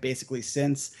live basically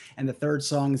since. And the third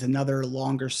song is another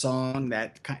longer song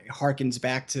that kind of harkens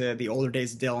back to the older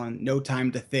days of Dylan, No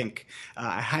Time to Think.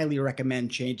 I highly recommend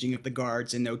Changing of the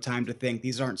Guards and No Time to Think.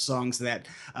 These aren't songs that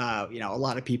a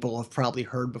lot of people have probably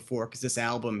heard before, because this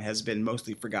album has been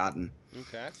mostly forgotten.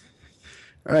 Okay.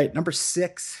 All right, number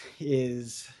 6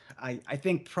 is I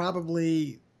think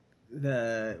probably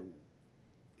the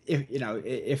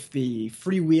if the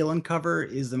Freewheelin' cover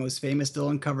is the most famous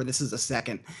Dylan cover, this is the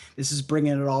second. This is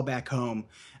bringing it all back home,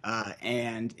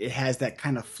 and it has that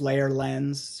kind of flare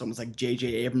lens. It's almost like J.J.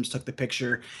 Abrams took the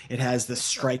picture. It has the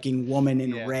striking woman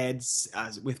in Yeah. reds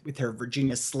with her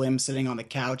Virginia Slim sitting on the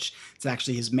couch. It's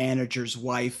actually his manager's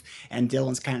wife, and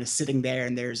Dylan's kind of sitting there.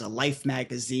 And there's a Life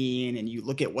magazine, and you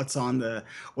look at what's on the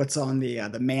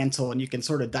mantle, and you can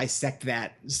sort of dissect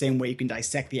that the same way you can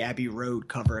dissect the Abbey Road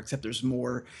cover, except there's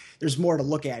more to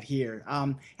look at here.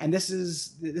 And this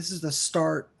is the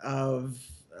start of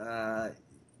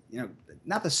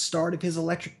not the start of his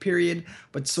electric period,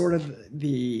 but sort of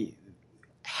the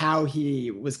how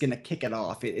he was going to kick it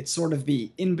off. It's sort of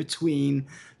the in between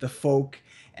the folk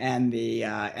and the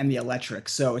electric.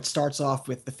 So it starts off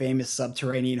with the famous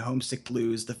Subterranean Homesick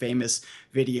Blues, the famous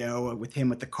video with him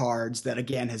with the cards that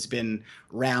again has been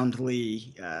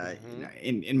roundly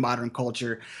in modern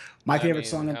culture. My favorite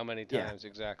song. How many times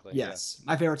exactly? Yes,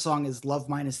 my favorite song is Love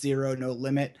Minus Zero, No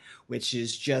Limit, which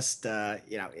is just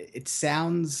it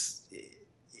sounds.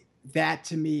 That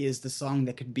to me is the song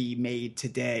that could be made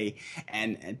today,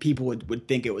 and people would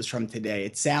think it was from today.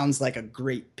 It sounds like a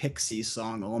great Pixies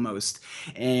song almost,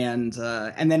 and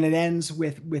then it ends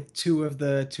with two of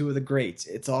the greats.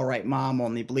 It's All Right Mom,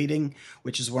 Only Bleeding,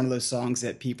 which is one of those songs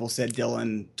that people said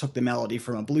Dylan took the melody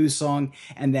from a blues song,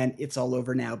 and then It's All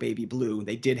Over Now, Baby Blue.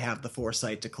 They did have the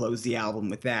foresight to close the album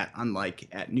with that, unlike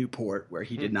at Newport where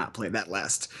he did not play that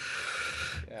last.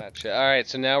 Gotcha. All right,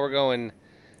 so now we're going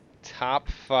top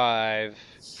 5.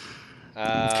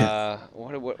 Okay.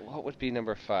 What would be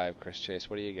number 5, Chris Chase?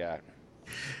 What do you got?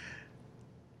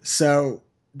 So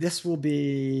this will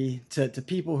be to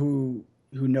people who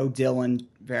know Dylan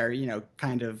very,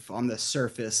 kind of on the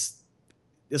surface.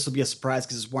 This will be a surprise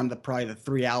because it's one of probably the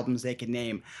 3 albums they can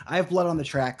name. I have Blood on the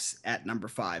Tracks at number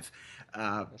 5.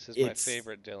 This is my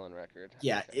favorite Dylan record.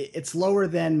 Yeah, okay. It's lower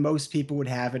than most people would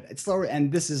have it. It's lower,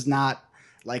 and this is not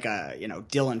like a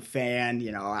Dylan fan.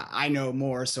 I know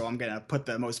more, so I'm gonna put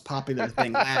the most popular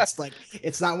thing last. Like,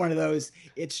 it's not one of those.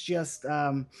 It's just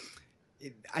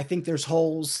I think there's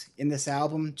holes in this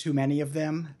album, too many of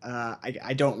them.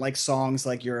 I don't like songs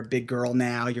like You're a Big Girl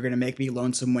Now, You're Gonna Make Me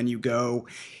Lonesome When You Go,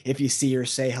 If You See Her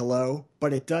Say Hello.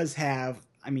 But it does have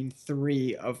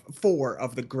 4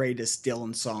 of the greatest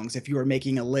Dylan songs. If you were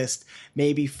making a list,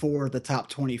 maybe 4 of the top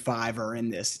 25 are in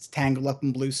this. It's Tangled Up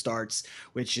in Blue Starts,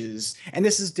 and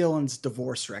this is Dylan's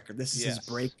divorce record. This is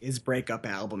his breakup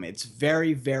album. It's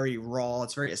very, very raw.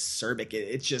 It's very acerbic.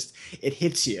 It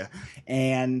hits you.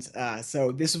 And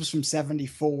so this was from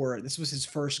 74. This was his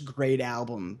first great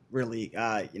album, really,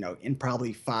 in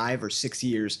probably 5 or 6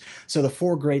 years. So the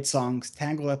 4 great songs: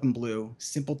 Tangled Up in Blue,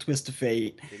 Simple Twist of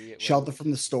Fate, Shelter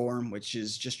from the Storm, which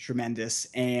is just tremendous,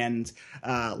 and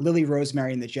Lily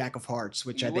Rosemary and the Jack of Hearts,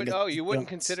 which I think. You wouldn't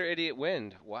consider Idiot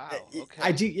Wind? Wow. Okay.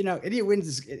 I do. Idiot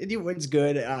Wind's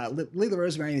good. Lily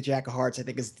Rosemary and the Jack of Hearts, I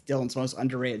think, is Dylan's most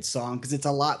underrated song because it's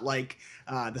a lot like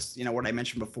this. What I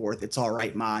mentioned before. It's All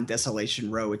Right Ma and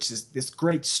Desolation Row, which is this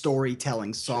great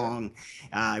storytelling song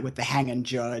with the hanging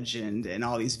judge and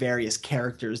all these various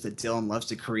characters that Dylan loves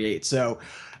to create. So.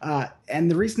 And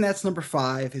the reason that's number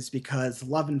 5 is because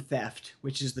Love and Theft,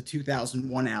 which is the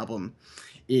 2001 album,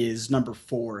 is number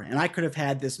 4. And I could have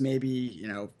had this maybe,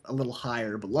 a little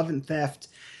higher, but Love and Theft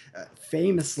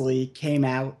famously came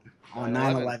out on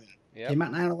 9/11. Yep. Came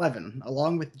out 9/11,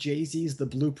 along with Jay-Z's The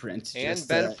Blueprint. And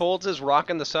Ben Folds'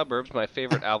 Rockin' the Suburbs, my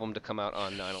favorite album to come out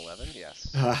on 9/11, yes.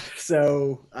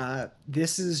 So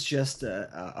this is just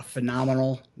a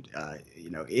phenomenal,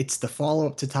 it's the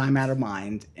follow-up to Time Out of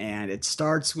Mind, and it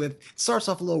starts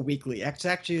off a little weakly. It's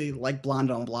actually like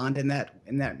Blonde on Blonde in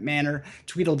that manner.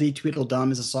 Tweedledee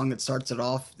Tweedledum is a song that starts it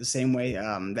off the same way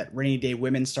that Rainy Day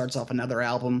Women starts off another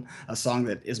album, a song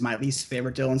that is my least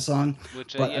favorite Dylan song.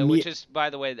 Which is, by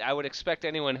the way, I would expect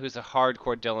anyone who's a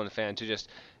hardcore Dylan fan to just,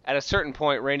 at a certain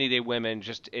point, Rainy Day Women,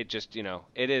 it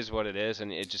is what it is,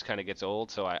 and it just kind of gets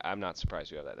old, so I'm not surprised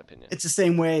you have that opinion. It's the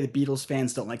same way the Beatles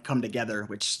fans don't like Come Together,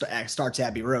 which starts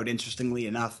Abbey Road, interestingly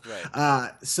enough. Right.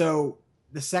 So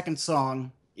the second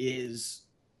song is,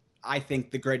 I think,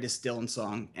 the greatest Dylan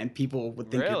song, and people would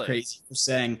think you're crazy for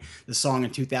saying the song in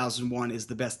 2001 is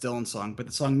the best Dylan song, but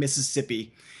the song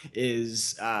Mississippi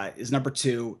is number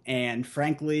 2, and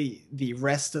frankly, the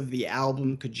rest of the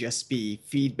album could just be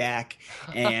feedback,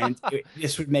 and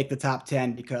this would make the top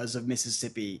 10 because of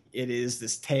Mississippi. It is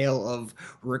this tale of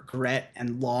regret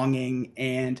and longing,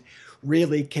 and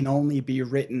really can only be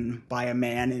written by a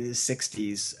man in his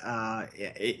 60s.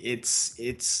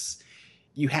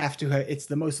 you have to it's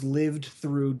the most lived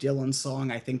through Dylan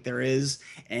song I think there is,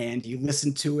 and you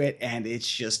listen to it and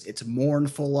it's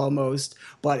mournful almost,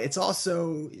 but there's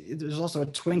also a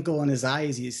twinkle in his eye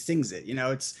as he sings it.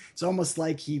 It's almost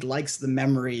like he likes the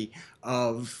memory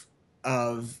of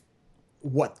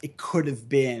what it could have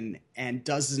been and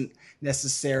doesn't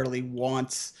necessarily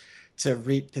want to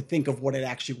think of what it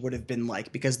actually would have been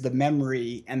like, because the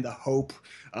memory and the hope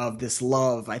of this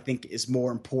love I think is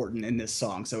more important in this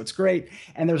song. So it's great,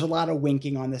 and there's a lot of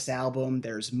winking on this album.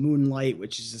 There's Moonlight,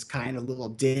 which is this kind of little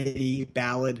ditty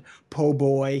ballad. Po'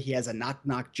 Boy, he has a knock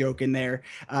knock joke in there.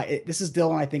 This is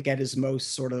Dylan I think at his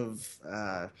most sort of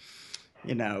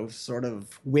sort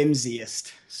of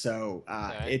whimsiest. So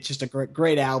Okay. it's just a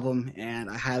great album, and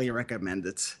I highly recommend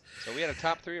it. So we had a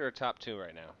top three or a top two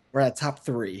right now? We're at top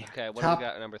three. Okay, what do we Top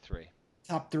got at number three?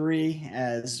 top three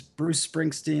as Bruce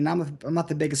Springsteen. I'm not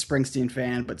the biggest Springsteen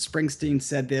fan, but Springsteen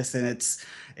said this, and it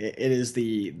is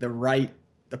the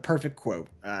perfect quote.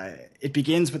 It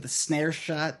begins with a snare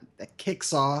shot that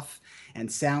kicks off and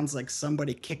sounds like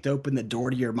somebody kicked open the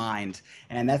door to your mind,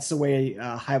 and that's the way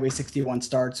Highway 61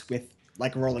 starts, with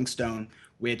Like a Rolling Stone,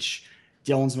 which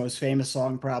Dylan's most famous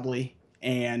song probably,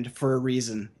 and for a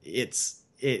reason. It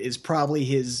is probably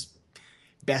his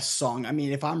best song. I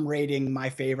mean, if I'm rating my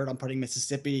favorite, I'm putting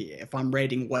Mississippi. If I'm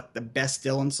rating what the best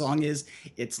Dylan song is,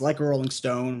 it's Like a Rolling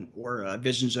Stone or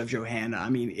Visions of Johanna. I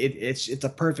mean, it's a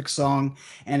perfect song,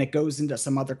 and it goes into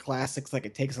some other classics like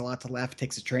It Takes a Lot to Laugh, It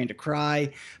Takes a Train to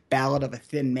Cry, Ballad of a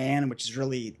Thin Man, which is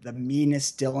really the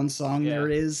meanest Dylan song Yeah, there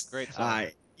is. great song.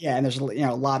 Yeah, and there's a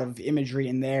lot of imagery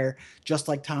in there. Just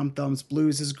Like Tom Thumb's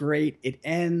Blues is great. It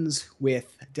ends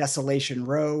with Desolation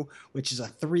Row, which is a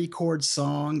 3-chord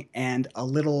song and a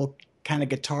little kind of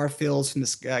guitar fills from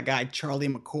this guy Charlie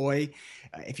McCoy.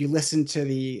 If you listen to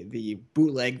the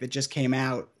bootleg that just came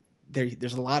out,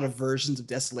 there's a lot of versions of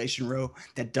Desolation Row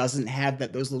that doesn't have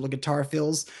those little guitar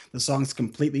fills. The song's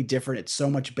completely different. It's so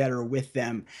much better with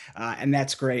them, and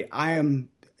that's great.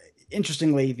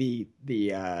 Interestingly,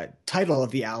 the title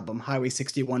of the album, Highway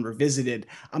 61 Revisited,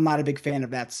 I'm not a big fan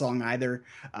of that song either.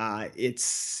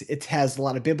 It has a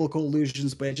lot of biblical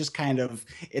allusions, but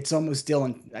it's almost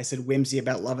Dylan. I said whimsy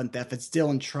about love and theft. It's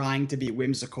Dylan trying to be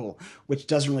whimsical, which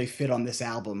doesn't really fit on this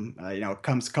album. It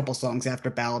comes a couple songs after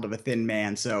Ballad of a Thin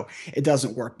Man, so it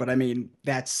doesn't work. But I mean,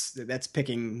 that's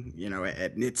picking.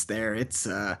 It's there.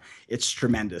 It's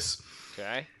tremendous.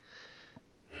 Okay.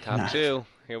 Top two.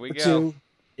 Here we Number go. two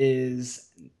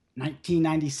is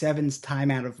 1997's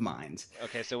Time Out of Mind.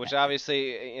 Okay, so which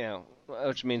obviously,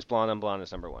 which means Blonde on Blonde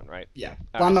is number one, right? Yeah.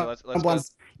 All right, so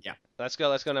Yeah. let's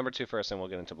go number two first, and we'll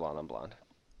get into Blonde on Blonde.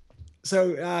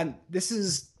 So this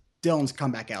is Dylan's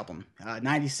comeback album.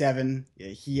 97.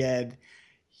 He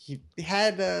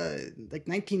had like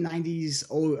 1990s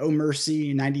Oh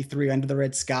Mercy, 93 Under the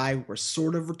Red Sky were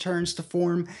sort of returns to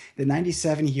form. The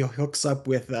 97 he hooks up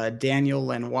with Daniel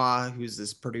Lanois, who's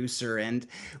this producer, and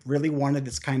really wanted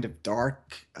this kind of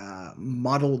dark,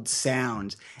 muddled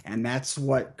sound, and that's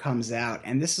what comes out.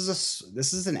 And this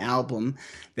is an album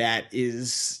that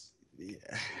it's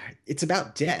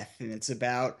about death, and it's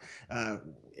about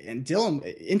and Dylan,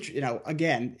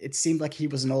 again, it seemed like he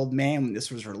was an old man when this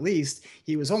was released.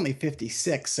 He was only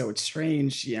 56, so it's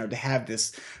strange, to have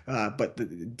this. But the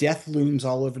death looms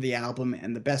all over the album,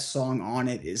 and the best song on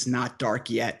it is Not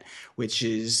Dark Yet, which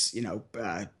is,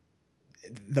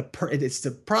 it's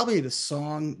probably the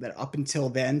song that up until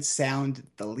then sound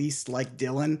the least like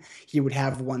Dylan. He would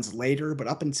have ones later, but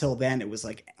up until then it was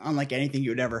like unlike anything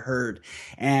you'd ever heard.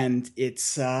 And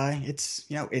it's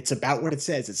about what it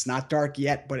says. It's not dark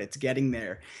yet, but it's getting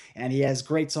there. And he has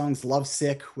great songs,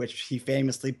 Lovesick, which he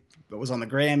famously was on the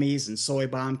Grammys, and Soy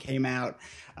Bomb came out.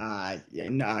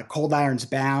 Cold Iron's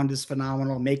Bound is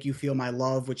phenomenal. Make You Feel My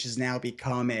Love, which has now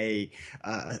become a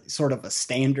sort of a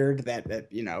standard that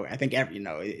I think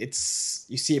it's,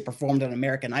 you see it performed on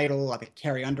American Idol. I think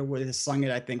Carrie Underwood has sung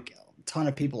it. I think a ton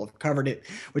of people have covered it,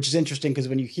 which is interesting because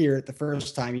when you hear it the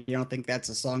first time, you don't think that's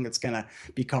a song that's going to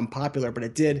become popular, but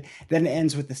it did. Then it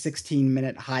ends with the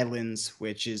 16-minute Highlands,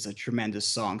 which is a tremendous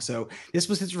song. So this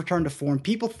was his return to form.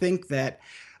 People think that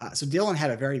so Dylan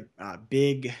had a very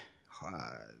big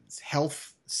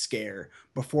health scare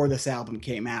before this album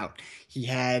came out. He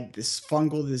had this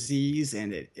fungal disease,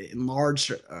 and it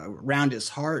enlarged around his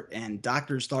heart, and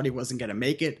doctors thought he wasn't going to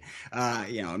make it. I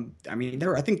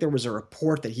think there was a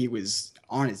report that he was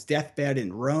on his deathbed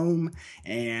in Rome,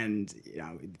 and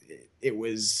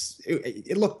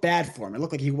it looked bad for him. It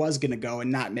looked like he was going to go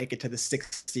and not make it to the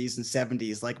 60s and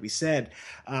 70s, like we said.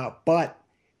 But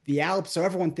the album, so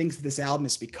everyone thinks this album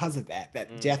is because of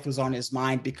that death was on his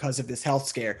mind because of this health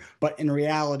scare. But in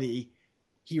reality,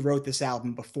 he wrote this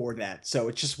album before that. So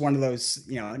it's just one of those,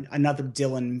 another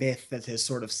Dylan myth that has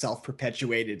sort of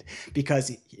self-perpetuated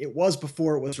because it was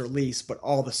before it was released, but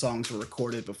all the songs were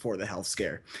recorded before the health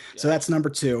scare. Yeah. So that's number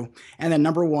 2. And then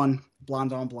number 1,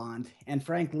 Blonde on Blonde. And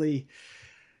frankly,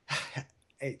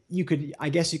 I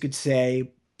guess you could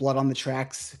say Blood on the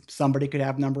Tracks, somebody could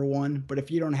have number 1, but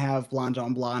if you don't have Blonde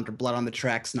on Blonde or Blood on the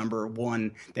Tracks number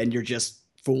 1, then you're just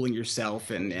fooling yourself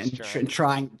and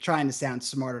trying to sound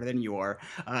smarter than you are.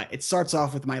 It starts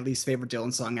off with my least favorite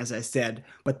Dylan song, as I said,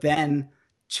 but then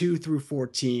 2 through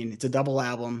 14, it's a double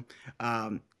album.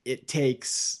 It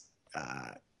takes,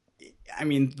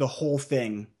 the whole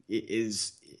thing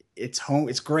is it's home.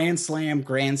 It's grand slam,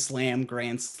 grand slam,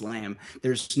 grand slam.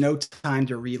 There's no time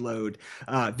to reload.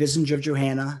 Visage of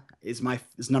Johanna is my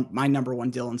number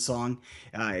 1 Dylan song.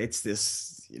 It's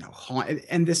this,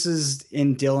 and this is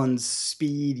in Dylan's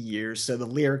speed years, so the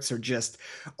lyrics are just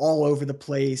all over the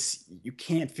place. You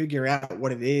can't figure out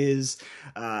what it is.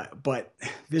 But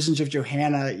Visage of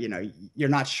Johanna, you're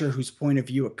not sure whose point of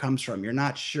view it comes from. You're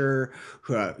not sure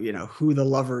who the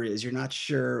lover is. You're not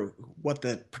sure what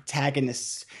the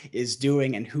protagonist is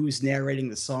doing and who's narrating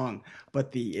the song.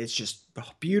 But it's just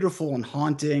beautiful and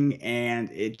haunting,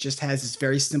 and it just has this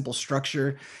very simple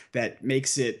structure that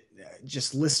makes it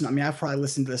just listen. I've probably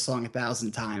listened to this song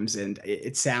 1,000 times, and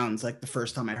it sounds like the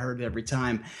first time I heard it every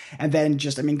time. And then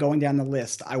going down the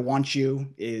list, I Want You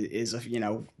is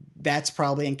that's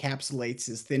probably encapsulates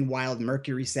his Thin Wild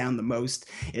Mercury sound the most.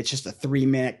 It's just a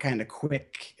 3-minute kind of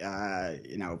quick,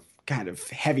 kind of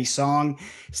heavy song.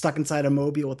 Stuck Inside a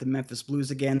Mobile with the Memphis Blues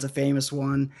again is a famous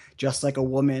one. Just Like a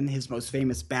Woman, his most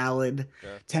famous ballad. Yeah.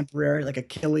 Temporary Like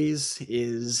Achilles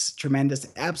is tremendous.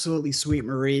 Absolutely Sweet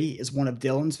Marie is one of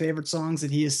Dylan's favorite songs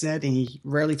that he has said, and he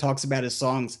rarely talks about his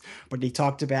songs, but he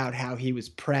talked about how he was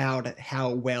proud at how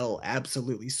well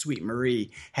Absolutely Sweet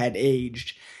Marie had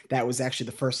aged. That was actually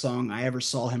the first song I ever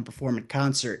saw him perform in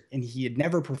concert, and he had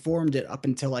never performed it up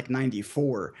until like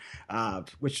 94,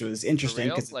 which was interesting.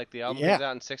 For real? Like the album comes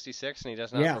out in 66 and he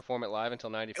does not perform it live until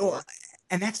 94? Well,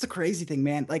 and that's the crazy thing,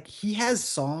 man. Like, he has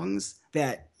songs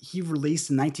that he released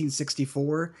in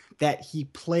 1964 that he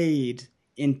played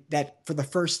in that for the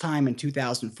first time in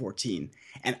 2014.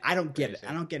 And I don't get it.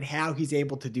 I don't get how he's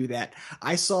able to do that.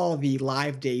 I saw the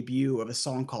live debut of a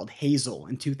song called Hazel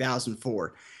in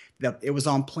 2004. It was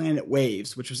on Planet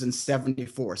Waves, which was in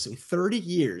 74. So 30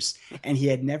 years, and he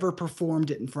had never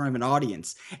performed it in front of an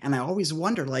audience. And I always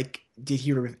wonder, like,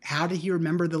 how did he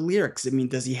remember the lyrics?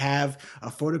 Does he have a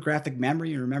photographic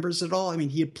memory and remembers it all?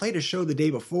 He had played a show the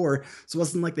day before, so it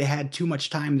wasn't like they had too much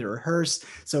time to rehearse.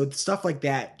 So stuff like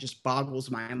that just boggles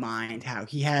my mind, how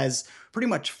he has pretty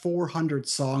much 400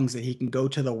 songs that he can go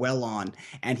to the well on,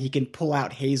 and he can pull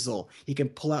out Hazel, he can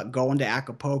pull out Going to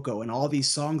Acapulco, and all these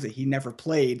songs that he never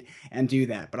played and do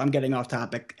that. But I'm getting off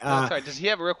topic. Sorry, does he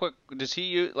have real quick, does he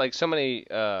use, like so many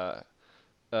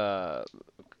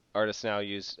artists now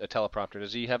use a teleprompter.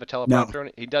 Does he have a teleprompter?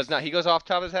 No. He does not. He goes off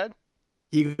top of his head?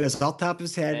 He goes off top of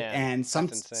his head, and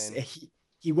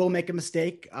he will make a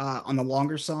mistake on the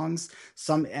longer songs.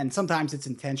 Sometimes it's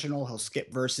intentional. He'll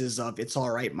skip verses of "It's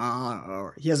All Right, Ma,"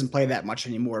 or he doesn't play that much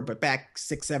anymore. But back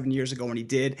 6-7 years ago when he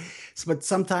did, but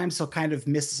sometimes he'll kind of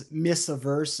miss a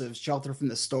verse of "Shelter from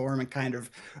the Storm" and kind of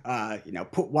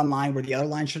put one line where the other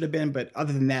line should have been. But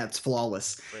other than that, it's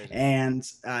flawless. Crazy. And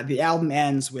the album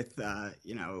ends with a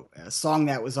song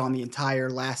that was on the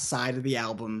entire last side of the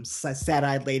album,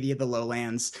 "Sad-Eyed Lady of the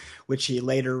Lowlands," which he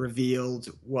later revealed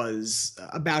was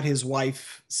about his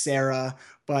wife Sarah,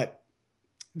 but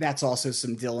that's also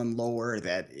some Dylan lore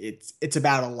that it's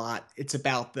about a lot. It's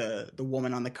about the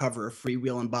woman on the cover of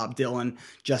Freewheelin' Bob Dylan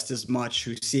just as much,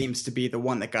 who seems to be the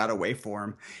one that got away for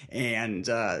him. And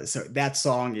so that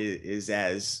song is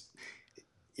as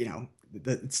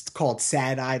it's called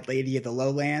 "Sad-Eyed Lady of the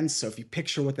Lowlands." So if you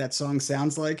picture what that song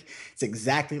sounds like, it's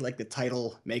exactly like the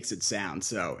title makes it sound.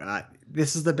 So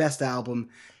this is the best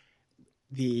album.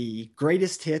 The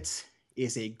Greatest Hits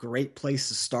is a great place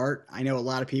to start. I know a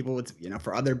lot of people,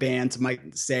 for other bands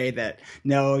might say that,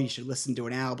 no, you should listen to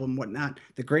an album, whatnot.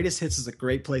 The Greatest Hits is a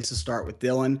great place to start with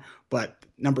Dylan, but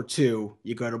number 2,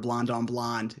 you go to Blonde on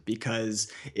Blonde,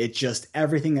 because it just,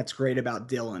 everything that's great about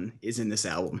Dylan is in this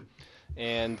album.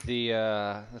 And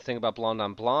the thing about Blonde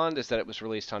on Blonde is that it was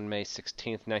released on May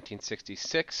 16th,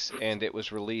 1966, and it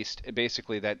was released,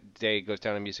 basically that day goes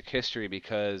down in music history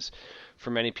because for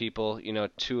many people,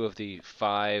 2 of the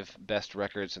 5 best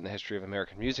records in the history of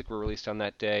American music were released on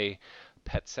that day.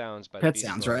 Pet Sounds by the Beach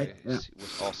Boys right? was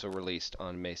also released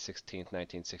on May 16th,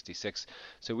 1966.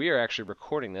 So we are actually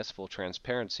recording this, full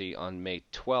transparency, on May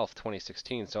 12th,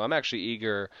 2016. So I'm actually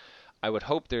eager. I would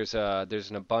hope there's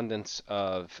an abundance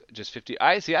of just 50.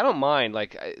 I see. I don't mind.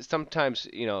 Like sometimes,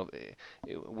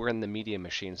 we're in the media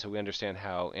machine, so we understand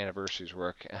how anniversaries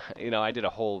work. I did a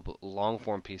whole long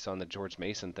form piece on the George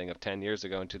Mason thing of 10 years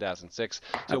ago in 2006.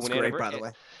 So That's when great, by the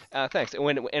way. Thanks.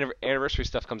 When anniversary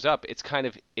stuff comes up, it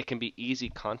can be easy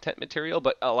content material,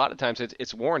 but a lot of times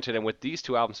it's warranted. And with these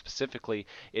two albums specifically,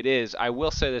 it is. I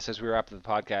will say this as we wrap up the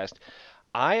podcast.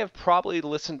 I have probably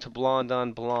listened to Blonde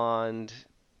on Blonde,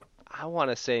 I want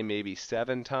to say maybe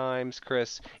 7 times,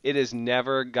 Chris. It has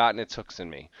never gotten its hooks in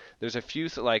me. There's a few,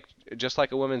 like, Just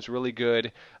Like a Woman's really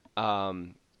good. I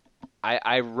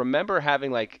remember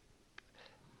having, like,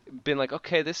 been like,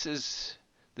 okay, this is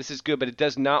good, but it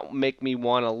does not make me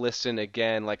want to listen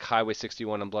again, like Highway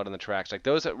 61 and Blood on the Tracks. Like,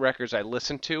 those records I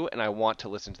listen to, and I want to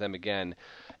listen to them again.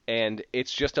 And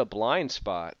it's just a blind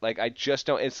spot. Like, I just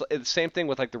don't. It's the same thing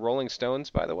with, like, the Rolling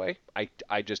Stones, by the way.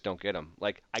 I just don't get them.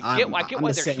 Like, I get why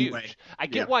they're huge. Way. I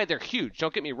get why they're huge.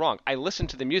 Don't get me wrong. I listen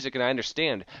to the music and I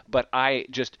understand, but I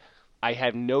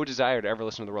have no desire to ever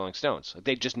listen to the Rolling Stones.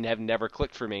 They just have never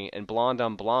clicked for me, and Blonde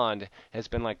on Blonde has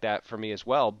been like that for me as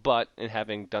well. But in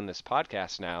having done this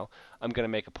podcast now, I'm going to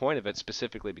make a point of it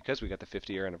specifically because we got the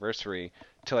 50-year anniversary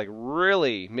to, like,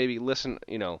 really maybe listen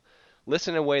in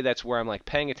a way that's where I'm, like,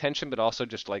 paying attention, but also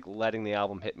just, like, letting the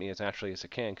album hit me as naturally as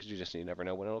it can, because you never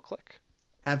know when it'll click.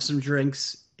 Have some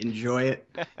drinks, enjoy it.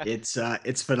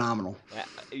 It's phenomenal.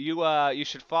 You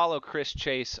should follow Chris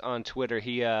Chase on Twitter.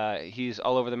 He's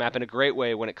all over the map in a great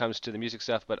way when it comes to the music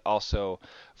stuff, but also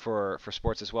for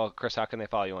sports as well. Chris, how can they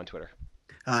follow you on Twitter?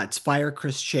 It's Fire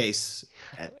Chris Chase.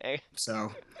 Hey.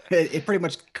 So it pretty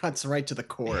much cuts right to the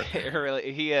core.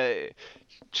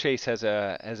 Chase has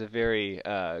a very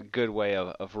good way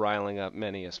of riling up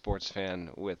many a sports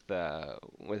fan with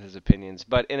his opinions,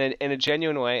 but in a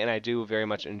genuine way, and I do very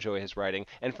much enjoy his writing.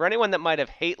 And for anyone that might have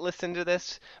hate listened to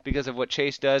this because of what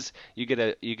Chase does, you get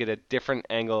a different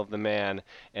angle of the man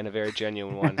and a very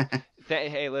genuine one.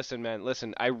 Hey, listen, man.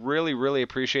 Listen, I really, really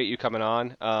appreciate you coming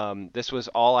on. This was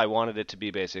all I wanted it to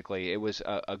be, basically. It was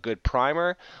a good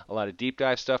primer, a lot of deep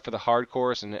dive stuff for the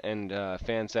hardcores and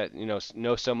fans that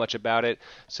know so much about it.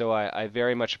 So I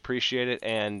very much appreciate it.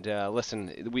 And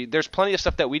listen, there's plenty of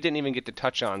stuff that we didn't even get to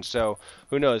touch on. So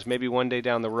who knows? Maybe one day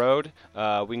down the road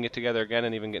we can get together again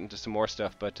and even get into some more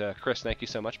stuff. But Chris, thank you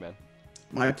so much, man.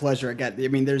 My pleasure.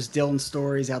 There's Dylan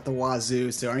stories out the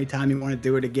wazoo, so anytime you want to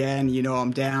do it again,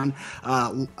 I'm down.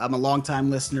 I'm a long-time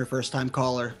listener, first-time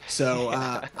caller, so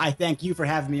I thank you for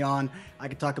having me on. I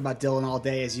could talk about Dylan all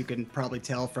day, as you can probably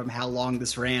tell from how long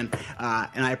this ran,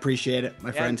 and I appreciate it,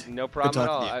 my friend. No problem at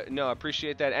all. I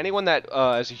appreciate that. Anyone that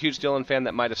is a huge Dylan fan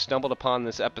that might have stumbled upon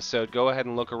this episode, go ahead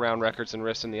and look around Records and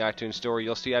Riffs in the iTunes store.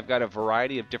 You'll see I've got a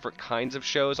variety of different kinds of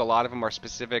shows. A lot of them are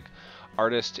specific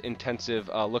artist-intensive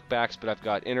look-backs, but I've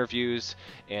got interviews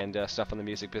and stuff on the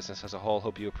music business as a whole.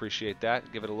 Hope you appreciate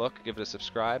that. Give it a look, give it a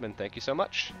subscribe, and thank you so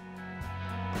much.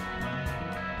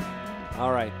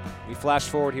 All right, we flash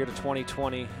forward here to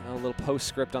 2020, a little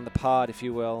postscript on the pod, if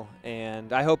you will,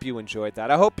 and I hope you enjoyed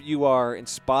that. I hope you are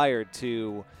inspired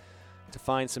to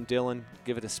find some Dylan,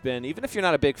 give it a spin. Even if you're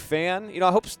not a big fan,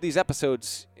 I hope these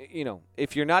episodes,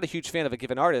 if you're not a huge fan of a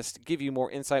given artist, give you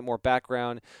more insight, more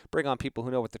background, bring on people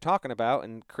who know what they're talking about.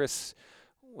 And Chris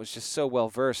was just so well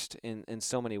versed in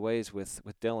so many ways with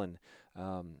Dylan.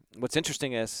 What's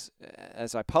interesting is,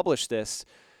 as I publish this,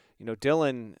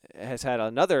 Dylan has had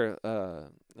another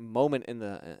moment in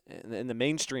the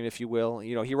mainstream, if you will.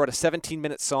 He wrote a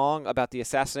 17-minute song about the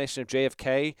assassination of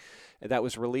JFK that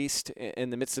was released in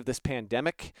the midst of this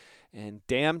pandemic. And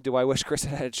damn, do I wish Chris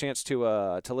had a chance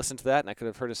to listen to that, and I could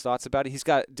have heard his thoughts about it.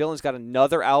 Dylan's got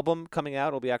another album coming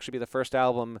out. It'll actually be the first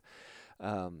album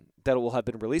that will have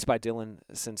been released by Dylan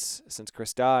since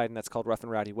Chris died, and that's called Rough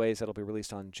and Rowdy Ways. That'll be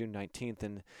released on June 19th,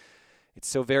 and it's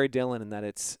so very Dylan in that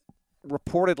it's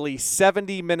reportedly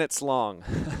 70 minutes long.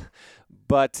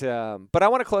 But I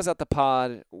want to close out the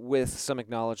pod with some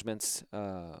acknowledgments.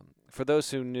 For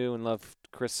those who knew and loved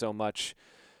Chris so much,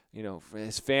 for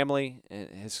his family and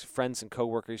his friends and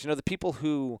coworkers, the people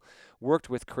who worked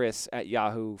with Chris at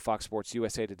Yahoo, Fox Sports,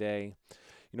 USA Today,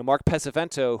 Mark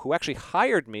Pesavento, who actually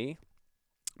hired me.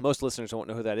 Most listeners won't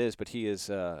know who that is, but he is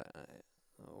a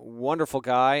wonderful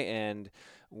guy and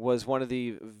was one of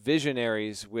the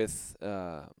visionaries with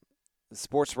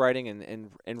sports writing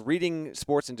and reading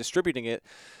sports and distributing it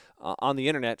on the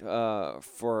internet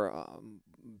for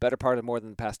better part of more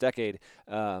than the past decade.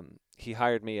 He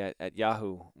hired me at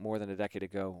Yahoo more than a decade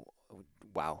ago.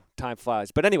 Wow, time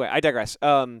flies. But anyway, I digress.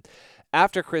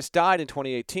 After Chris died in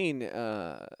 2018,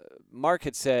 Mark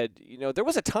had said, there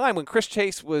was a time when Chris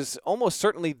Chase was almost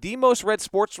certainly the most read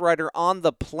sports writer on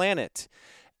the planet.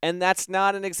 And that's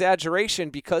not an exaggeration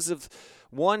because of,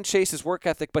 one, Chase's work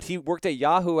ethic, but he worked at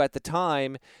Yahoo at the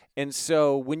time. And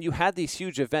so when you had these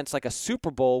huge events like a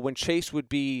Super Bowl, when Chase would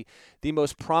be the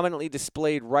most prominently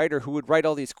displayed writer who would write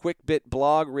all these quick bit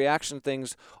blog reaction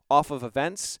things off of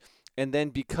events, and then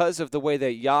because of the way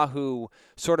that Yahoo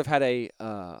sort of had a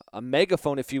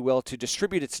megaphone, if you will, to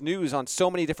distribute its news on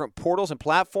so many different portals and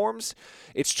platforms,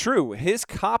 it's true. His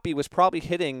copy was probably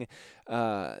hitting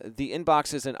the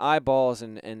inboxes and eyeballs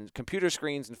and computer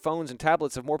screens and phones and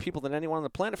tablets of more people than anyone on the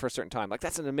planet for a certain time. Like,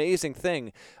 that's an amazing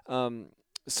thing.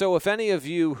 So if any of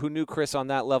you who knew Chris on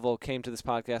that level came to this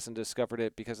podcast and discovered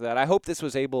it because of that, I hope this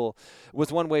was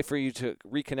one way for you to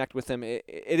reconnect with him. It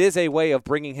is a way of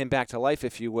bringing him back to life,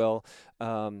 if you will.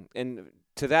 And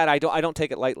to that, I don't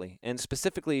take it lightly. And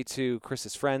specifically to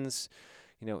Chris's friends,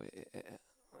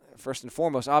 first and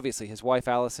foremost, obviously, his wife,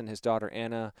 Allison, his daughter,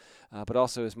 Anna, but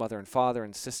also his mother and father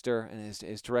and sister and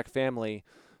his direct family.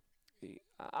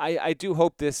 I do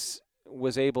hope this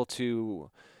was able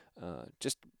to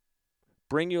just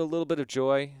bring you a little bit of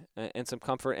joy and some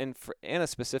comfort. And for Anna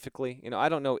specifically, I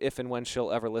don't know if and when she'll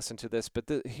ever listen to this, but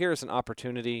here's an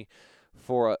opportunity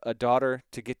for a daughter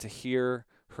to get to hear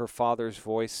her father's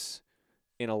voice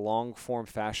in a long-form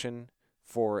fashion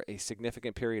for a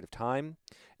significant period of time.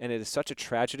 And it is such a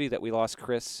tragedy that we lost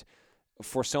Chris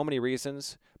for so many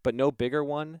reasons, but no bigger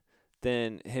one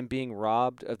than him being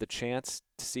robbed of the chance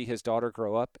to see his daughter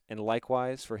grow up, and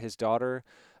likewise for his daughter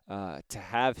to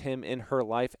have him in her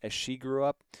life as she grew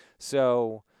up.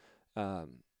 So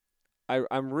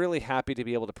I'm really happy to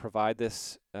be able to provide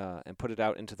this and put it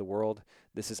out into the world.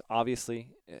 This is obviously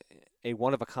a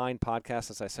one-of-a-kind podcast,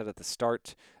 as I said at the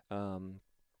start,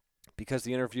 because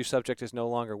the interview subject is no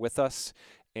longer with us,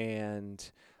 and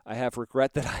I have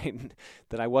regret that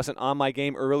I wasn't on my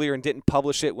game earlier and didn't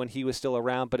publish it when he was still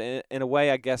around. But in a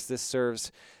way, I guess this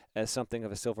serves as something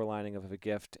of a silver lining of a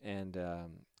gift, and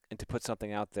to put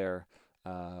something out there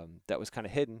that was kind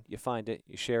of hidden. You find it,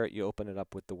 you share it, you open it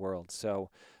up with the world. So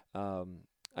I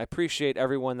appreciate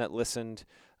everyone that listened.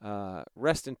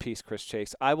 Rest in peace, Chris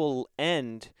Chase. I will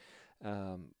end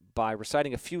by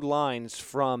reciting a few lines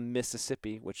from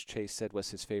Mississippi, which Chase said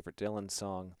was his favorite Dylan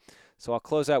song. So I'll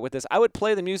close out with this. I would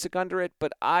play the music under it,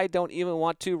 but I don't even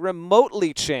want to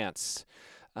remotely chance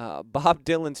Bob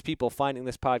Dylan's people finding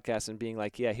this podcast and being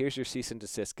like, yeah, here's your cease and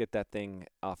desist, get that thing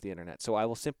off the internet. So I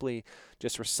will simply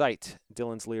just recite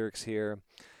Dylan's lyrics here.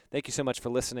 Thank you so much for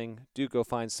listening. Do go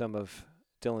find some of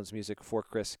Dylan's music for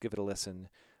Chris. Give it a listen.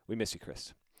 We miss you,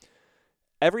 Chris.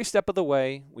 Every step of the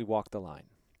way, we walk the line.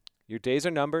 Your days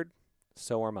are numbered,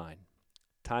 so are mine.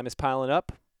 Time is piling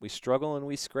up, we struggle and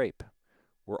we scrape.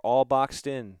 We're all boxed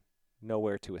in,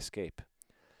 nowhere to escape.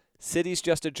 City's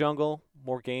just a jungle,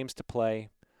 more games to play.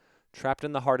 Trapped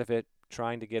in the heart of it,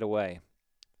 trying to get away.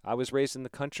 I was raised in the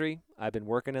country, I've been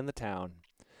working in the town.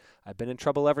 I've been in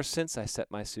trouble ever since I set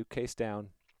my suitcase down.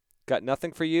 Got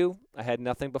nothing for you, I had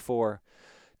nothing before.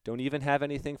 Don't even have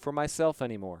anything for myself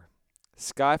anymore.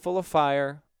 Sky full of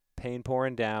fire, pain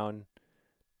pouring down.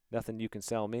 Nothing you can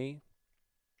sell me.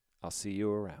 I'll see you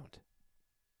around.